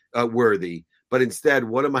worthy, but instead,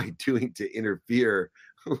 what am I doing to interfere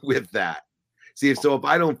with that? See, if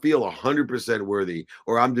I don't feel 100% worthy,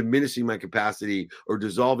 or I'm diminishing my capacity or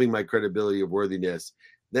dissolving my credibility of worthiness,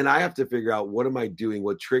 then I have to figure out what am I doing,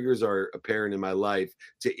 what triggers are apparent in my life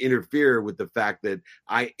to interfere with the fact that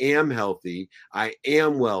I am healthy, I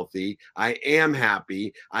am wealthy, I am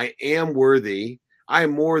happy, I am worthy, I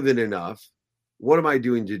am more than enough. What am I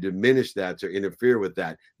doing to diminish that, to interfere with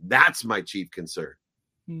that? That's my chief concern.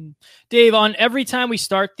 Dave, on every time we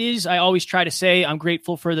start these, I always try to say, I'm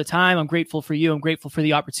grateful for the time. I'm grateful for you. I'm grateful for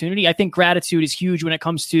the opportunity. I think gratitude is huge when it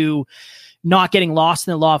comes to not getting lost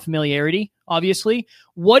in the law of familiarity, obviously.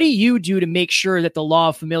 What do you do to make sure that the law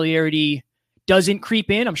of familiarity doesn't creep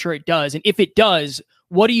in? I'm sure it does. And if it does,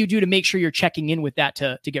 what do you do to make sure you're checking in with that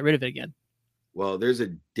to get rid of it again? Well, there's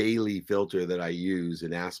a daily filter that I use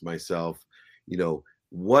and ask myself,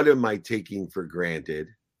 what am I taking for granted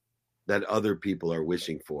that other people are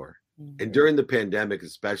wishing for? And during the pandemic,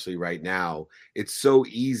 especially right now, it's so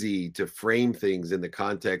easy to frame things in the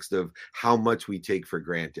context of how much we take for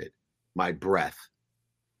granted. My breath,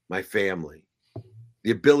 my family,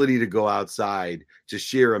 the ability to go outside, to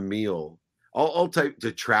share a meal, all type,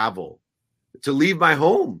 to travel, to leave my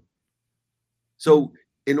home. So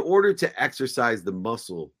in order to exercise the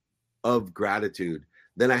muscle of gratitude,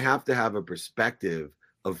 then I have to have a perspective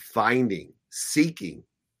of finding, seeking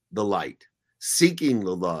the light, seeking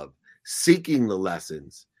the love, seeking the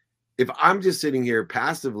lessons. If I'm just sitting here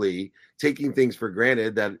passively taking things for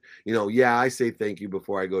granted that, I say thank you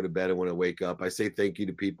before I go to bed and when I wake up, I say thank you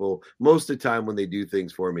to people most of the time when they do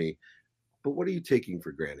things for me. But what are you taking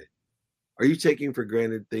for granted? Are you taking for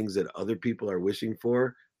granted things that other people are wishing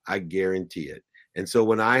for? I guarantee it. And so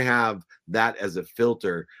when I have that as a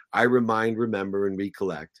filter, I remember, and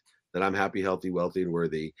recollect that I'm happy, healthy, wealthy, and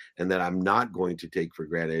worthy, and that I'm not going to take for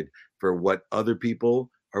granted for what other people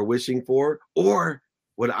are wishing for or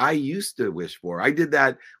what I used to wish for. I did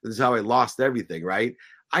that. This is how I lost everything, right?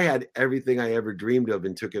 I had everything I ever dreamed of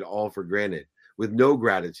and took it all for granted with no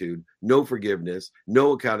gratitude, no forgiveness,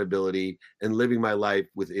 no accountability, and living my life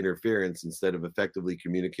with interference instead of effectively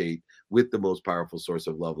communicate with the most powerful source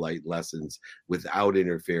of love, light, lessons without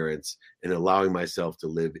interference and allowing myself to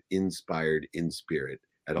live inspired in spirit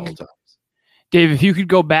at all times. Dave, if you could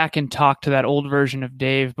go back and talk to that old version of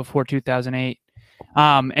Dave before 2008,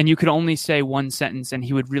 and you could only say one sentence and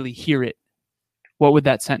he would really hear it, what would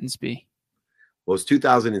that sentence be? Well, it was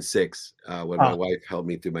 2006 when my wife helped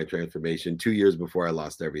me through my transformation, 2 years before I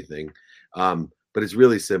lost everything. But it's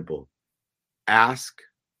really simple. Ask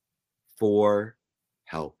for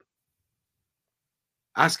help.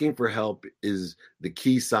 Asking for help is the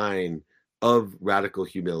key sign of radical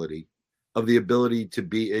humility, of the ability to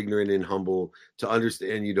be ignorant and humble, to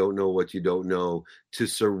understand you don't know what you don't know, to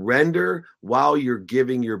surrender while you're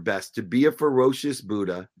giving your best, to be a ferocious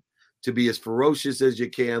Buddha, to be as ferocious as you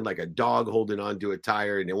can, like a dog holding onto a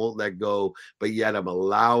tire and it won't let go, but yet I'm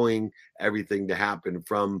allowing everything to happen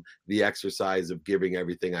from the exercise of giving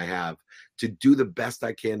everything I have, to do the best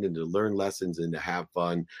I can and to learn lessons and to have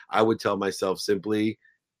fun. I would tell myself simply,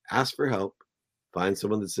 ask for help. Find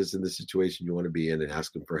someone that sits in the situation you want to be in and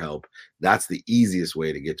ask them for help. That's the easiest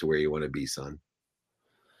way to get to where you want to be, son.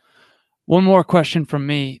 One more question from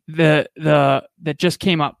me that just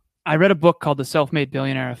came up. I read a book called The Self-Made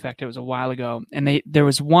Billionaire Effect. It was a while ago. And there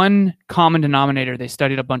was one common denominator. They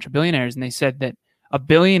studied a bunch of billionaires and they said that a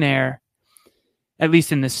billionaire, at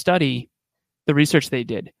least in this study, the research they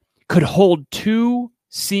did, could hold two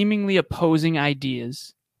seemingly opposing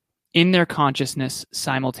ideas in their consciousness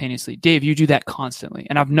simultaneously. Dave, you do that constantly.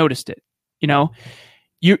 And I've noticed it.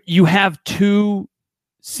 You have two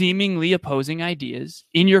seemingly opposing ideas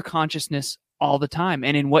in your consciousness all the time.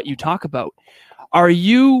 And in what you talk about, how do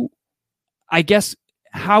you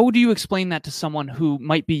explain that to someone who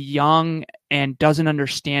might be young and doesn't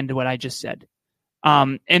understand what I just said?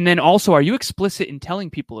 And then also, are you explicit in telling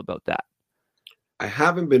people about that? I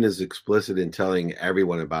haven't been as explicit in telling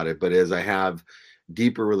everyone about it, but as I have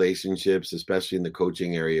deeper relationships, especially in the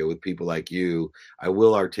coaching area with people like you, I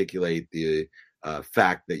will articulate the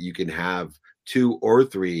fact that you can have two or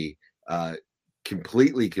three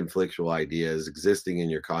completely conflictual ideas existing in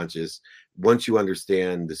your conscious once you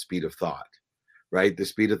understand the speed of thought, right? The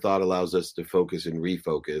speed of thought allows us to focus and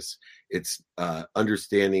refocus. It's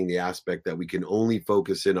understanding the aspect that we can only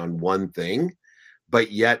focus in on one thing,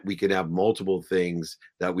 but yet we can have multiple things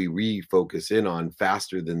that we refocus in on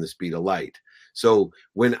faster than the speed of light. So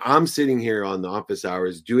when I'm sitting here on the office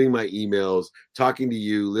hours, doing my emails, talking to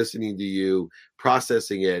you, listening to you,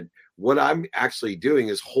 processing it, what I'm actually doing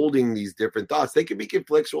is holding these different thoughts. They can be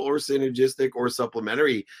conflictual or synergistic or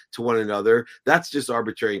supplementary to one another. That's just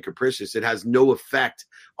arbitrary and capricious. It has no effect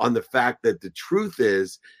on the fact that the truth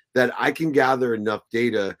is that I can gather enough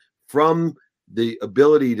data from the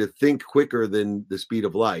ability to think quicker than the speed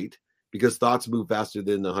of light, because thoughts move faster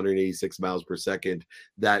than the 186 miles per second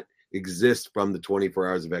that exist from the 24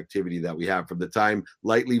 hours of activity that we have. From the time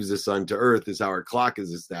light leaves the sun to earth is how our clock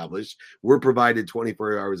is established. We're provided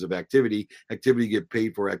 24 hours of activity get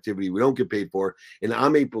paid for, activity we don't get paid for. And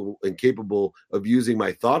I'm able and capable of using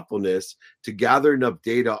my thoughtfulness to gather enough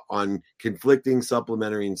data on conflicting,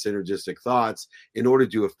 supplementary, and synergistic thoughts in order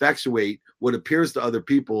to effectuate what appears to other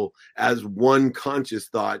people as one conscious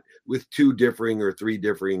thought with two differing or three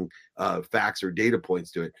differing facts or data points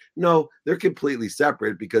to it. No, they're completely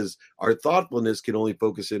separate, because our thoughtfulness can only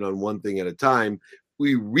focus in on one thing at a time.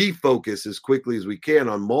 we refocus as quickly as we can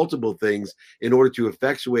on multiple things in order to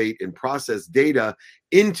effectuate and process data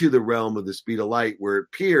into the realm of the speed of light, where it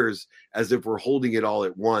appears as if we're holding it all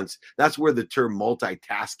at once. That's where the term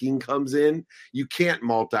multitasking comes in. You can't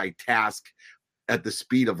multitask at the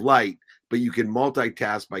speed of light, but you can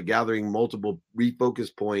multitask by gathering multiple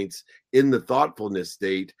refocus points in the thoughtfulness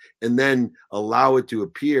state and then allow it to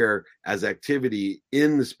appear as activity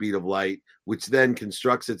in the speed of light, which then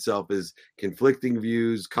constructs itself as conflicting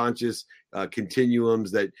views, conscious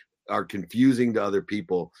continuums that are confusing to other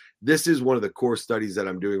people. This is one of the core studies that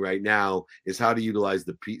I'm doing right now, is how to utilize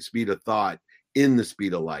the speed of thought in the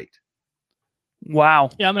speed of light. Wow.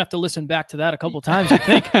 Yeah, I'm gonna have to listen back to that a couple times, I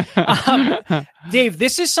think. Dave,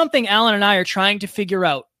 this is something Alan and I are trying to figure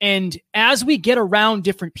out. And as we get around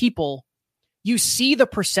different people, you see the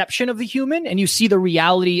perception of the human and you see the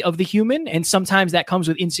reality of the human. And sometimes that comes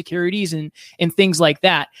with insecurities and things like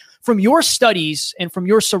that. From your studies and from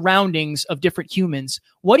your surroundings of different humans,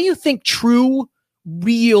 what do you think true,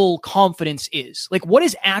 real confidence is? Like, what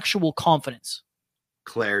is actual confidence?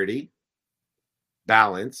 Clarity,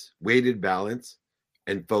 balance, weighted balance,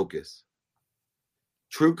 and focus.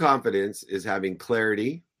 True confidence is having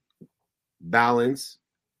clarity, balance,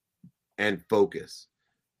 and focus.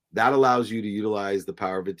 That allows you to utilize the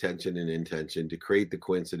power of attention and intention to create the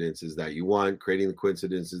coincidences that you want. Creating the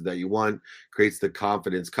coincidences that you want creates the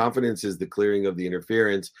confidence. Confidence is the clearing of the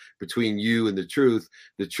interference between you and the truth.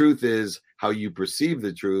 The truth is how you perceive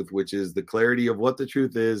the truth, which is the clarity of what the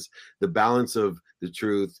truth is, the balance of the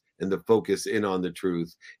truth, and the focus in on the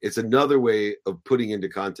truth. It's another way of putting into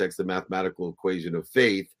context the mathematical equation of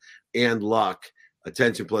faith and luck.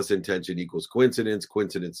 Attention plus intention equals coincidence.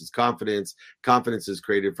 Coincidence is confidence. Confidence is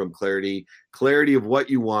created from clarity. Clarity of what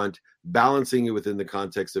you want, balancing it within the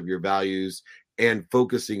context of your values, and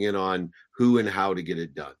focusing in on who and how to get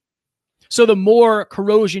it done. So the more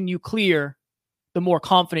corrosion you clear, the more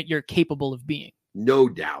confident you're capable of being. No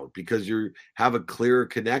doubt, because you have a clearer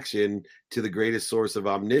connection to the greatest source of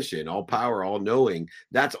omniscience, all power, all knowing.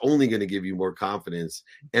 That's only going to give you more confidence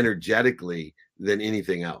energetically than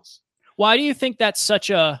anything else. Why do you think that's such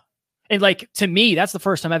a, and like, to me, that's the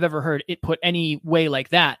first time I've ever heard it put any way like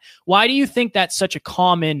that. Why do you think that's such a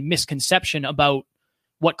common misconception about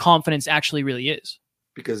what confidence actually really is?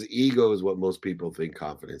 Because ego is what most people think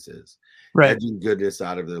confidence is. Right. Edging goodness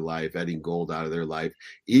out of their life, edging gold out of their life.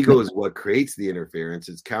 Ego is what creates the interference.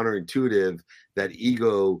 It's counterintuitive that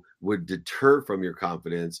ego would deter from your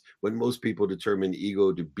confidence when most people determine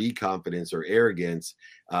ego to be confidence or arrogance.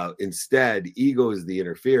 Instead, ego is the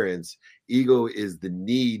interference. Ego is the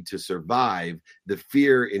need to survive, the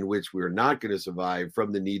fear in which we're not going to survive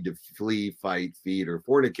from the need to flee, fight, feed, or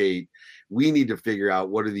fornicate. We need to figure out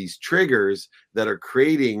what are these triggers that are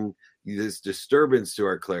creating this disturbance to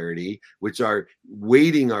our clarity, which are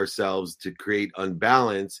weighting ourselves to create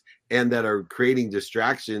unbalance, and that are creating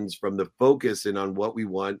distractions from the focus in on what we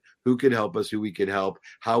want, who can help us, who we can help,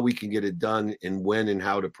 how we can get it done, and when and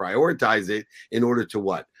how to prioritize it in order to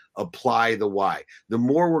what? Apply the why. The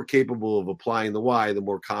more we're capable of applying the why, the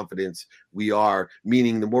more confidence we are,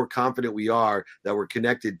 meaning the more confident we are that we're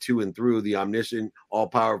connected to and through the omniscient,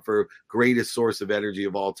 all-powerful, greatest source of energy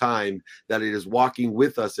of all time, that it is walking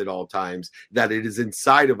with us at all times, that it is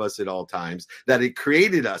inside of us at all times, that it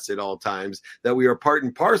created us at all times, that we are part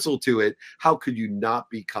and parcel to it. How could you not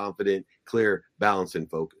be confident, clear, balanced, and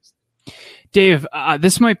focused? Dave,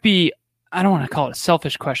 this might be, I don't want to call it a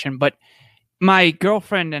selfish question, but my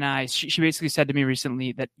girlfriend and I, she basically said to me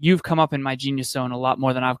recently that you've come up in my genius zone a lot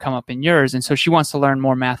more than I've come up in yours. And so she wants to learn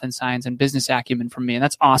more math and science and business acumen from me. And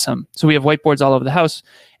that's awesome. So we have whiteboards all over the house.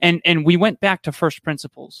 And we went back to first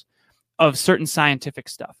principles of certain scientific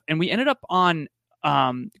stuff. And we ended up on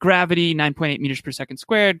gravity, 9.8 meters per second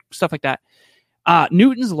squared, stuff like that.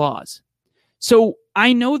 Newton's laws. So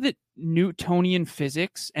I know that Newtonian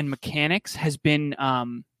physics and mechanics has been,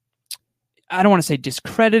 I don't want to say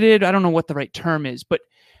discredited. I don't know what the right term is, but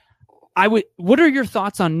what are your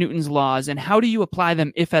thoughts on Newton's laws and how do you apply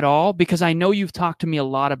them, if at all? Because I know you've talked to me a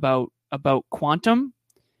lot about quantum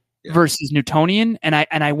versus Newtonian. And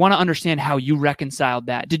I want to understand how you reconciled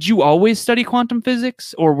that. Did you always study quantum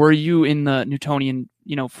physics, or were you in the Newtonian,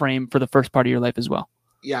 frame for the first part of your life as well?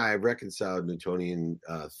 Yeah, I reconciled Newtonian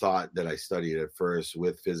thought that I studied at first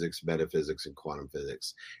with physics, metaphysics, and quantum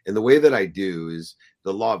physics. And the way that I do is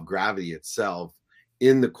the law of gravity itself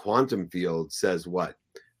in the quantum field says what?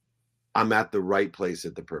 I'm at the right place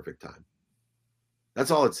at the perfect time.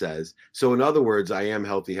 That's all it says. So in other words, I am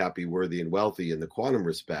healthy, happy, worthy, and wealthy in the quantum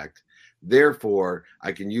respect. Therefore,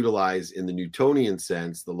 I can utilize in the Newtonian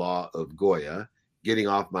sense the law of Goya getting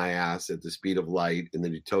off my ass at the speed of light in the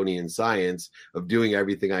Newtonian science of doing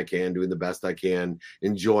everything I can, doing the best I can,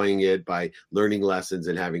 enjoying it by learning lessons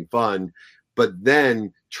and having fun, but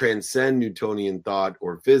then transcend Newtonian thought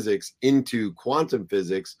or physics into quantum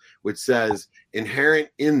physics, which says inherent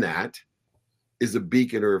in that is a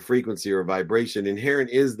beacon or a frequency or a vibration. Inherent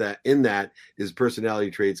is that in that is personality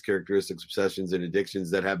traits, characteristics, obsessions, and addictions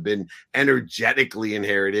that have been energetically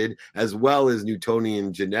inherited, as well as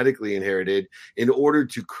Newtonian genetically inherited, in order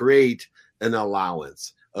to create an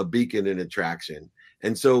allowance, a beacon and attraction.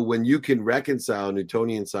 And so when you can reconcile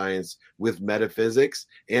Newtonian science with metaphysics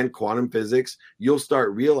and quantum physics, you'll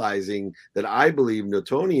start realizing that I believe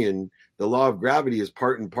Newtonian, the law of gravity, is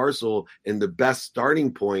part and parcel and the best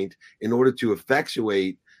starting point in order to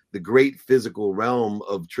effectuate the great physical realm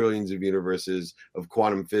of trillions of universes, of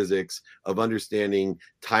quantum physics, of understanding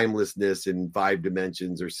timelessness in 5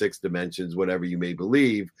 dimensions or 6 dimensions, whatever you may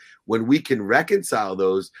believe. When we can reconcile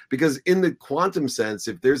those, because in the quantum sense,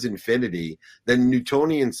 if there's infinity, then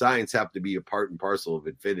Newtonian science have to be a part and parcel of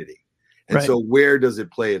infinity. And Right. So where does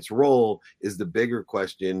it play its role is the bigger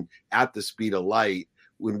question at the speed of light,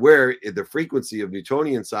 where the frequency of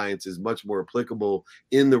Newtonian science is much more applicable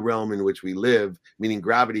in the realm in which we live, meaning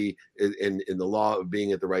gravity and the law of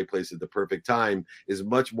being at the right place at the perfect time is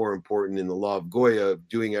much more important in the law of Goya, of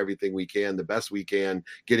doing everything we can, the best we can,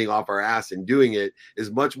 getting off our ass and doing it,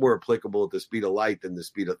 is much more applicable at the speed of light than the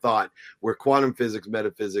speed of thought, where quantum physics,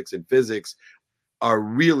 metaphysics, and physics are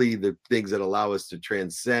really the things that allow us to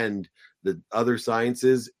transcend the other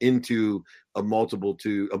sciences into a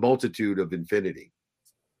multitude of infinity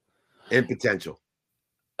and potential.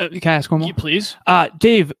 Can I ask one more? Please.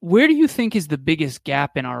 Dave, where do you think is the biggest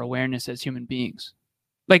gap in our awareness as human beings?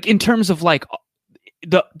 Like in terms of like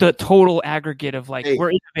the total aggregate of like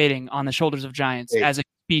we're innovating on the shoulders of giants as a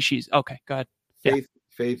species. Okay, go ahead.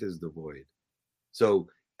 Faith is the void. So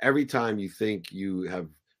every time you think you have,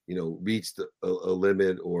 reached a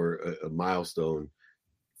limit or a milestone,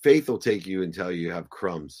 faith will take you and tell you have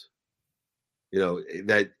crumbs.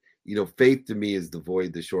 Faith to me is the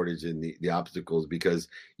void, the shortage, and the obstacles, because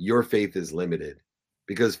your faith is limited,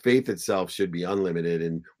 because faith itself should be unlimited.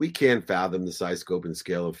 And we can't fathom the size, scope, and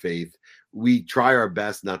scale of faith. We try our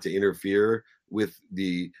best not to interfere with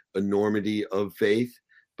the enormity of faith,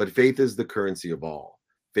 but faith is the currency of all.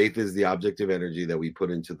 Faith is the objective energy that we put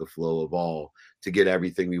into the flow of all to get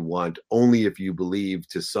everything we want, only if you believe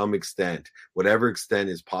to some extent, whatever extent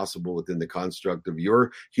is possible within the construct of your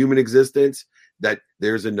human existence, that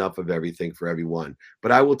there's enough of everything for everyone.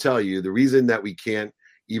 But I will tell you, the reason that we can't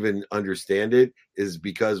even understand it is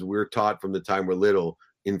because we're taught from the time we're little,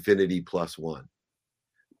 infinity plus one.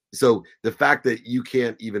 So the fact that you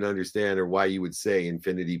can't even understand, or why you would say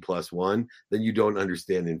infinity plus one, then you don't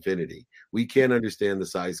understand infinity. We can't understand the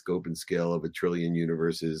size, scope, and scale of a trillion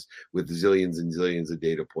universes with zillions and zillions of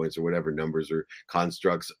data points or whatever numbers or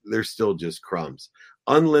constructs. They're still just crumbs.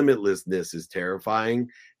 Unlimitlessness is terrifying.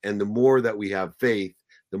 And the more that we have faith,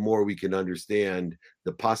 the more we can understand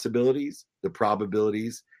the possibilities, the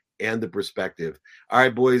probabilities, and the perspective. All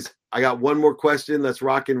right, boys, I got one more question. Let's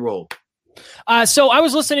rock and roll. So I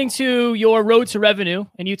was listening to your Road to Revenue,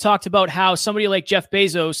 and you talked about how somebody like Jeff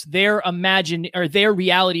Bezos, their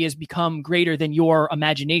reality has become greater than your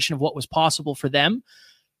imagination of what was possible for them.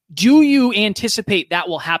 Do you anticipate that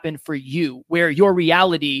will happen for you, where your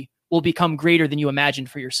reality will become greater than you imagined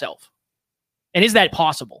for yourself? And is that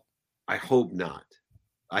possible? I hope not.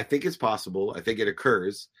 I think it's possible. I think it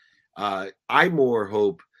occurs. I more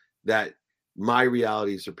hope that my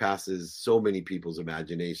reality surpasses so many people's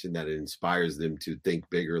imagination that it inspires them to think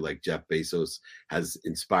bigger, like Jeff Bezos has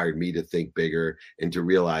inspired me to think bigger and to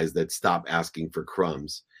realize that stop asking for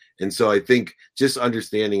crumbs. And so I think just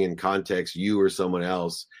understanding in context, you or someone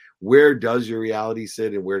else, where does your reality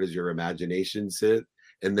sit and where does your imagination sit?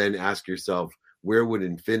 And then ask yourself, where would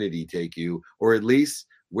infinity take you? Or at least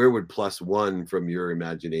where would plus one from your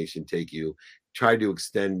imagination take you? Try to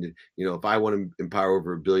extend, if I want to empower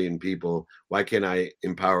over 1 billion people, why can't I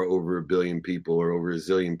empower over 1 billion people or over 1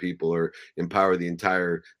 zillion people or empower the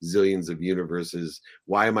entire zillions of universes?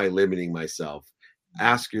 Why am I limiting myself?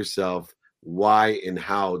 Ask yourself, why and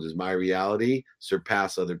how does my reality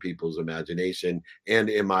surpass other people's imagination? And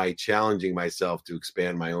am I challenging myself to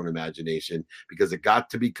expand my own imagination? Because it got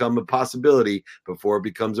to become a possibility before it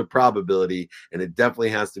becomes a probability. And it definitely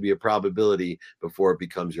has to be a probability before it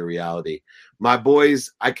becomes your reality. My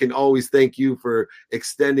boys, I can always thank you for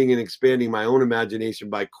extending and expanding my own imagination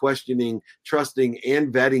by questioning, trusting,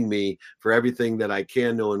 and vetting me for everything that I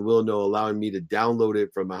can know and will know, allowing me to download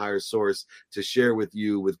it from a higher source to share with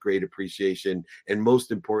you with great appreciation education. And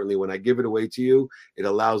most importantly, when I give it away to you, it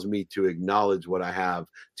allows me to acknowledge what I have,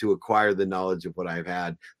 to acquire the knowledge of what I've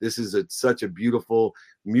had. This is such a beautiful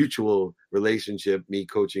mutual relationship, me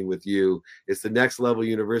coaching with you. It's the Next Level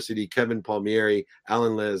University. Kevin Palmieri,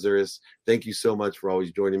 Alan Lazaros, thank you so much for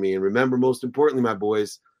always joining me. And remember, most importantly, my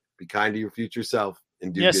boys, be kind to your future self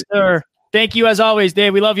and do yes, good sir. things. Thank you as always,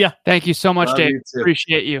 Dave. We love you. Thank you so much, Love Dave. you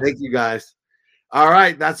Appreciate you. Thank you, guys. All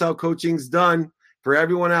right, that's how coaching's done. For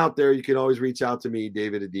everyone out there, you can always reach out to me,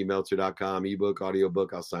 david@dmeltzer.com, ebook,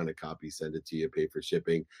 audiobook. I'll sign a copy, send it to you, pay for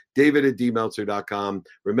shipping. david@dmeltzer.com.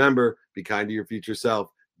 Remember, be kind to your future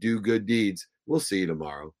self. Do good deeds. We'll see you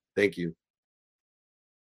tomorrow. Thank you.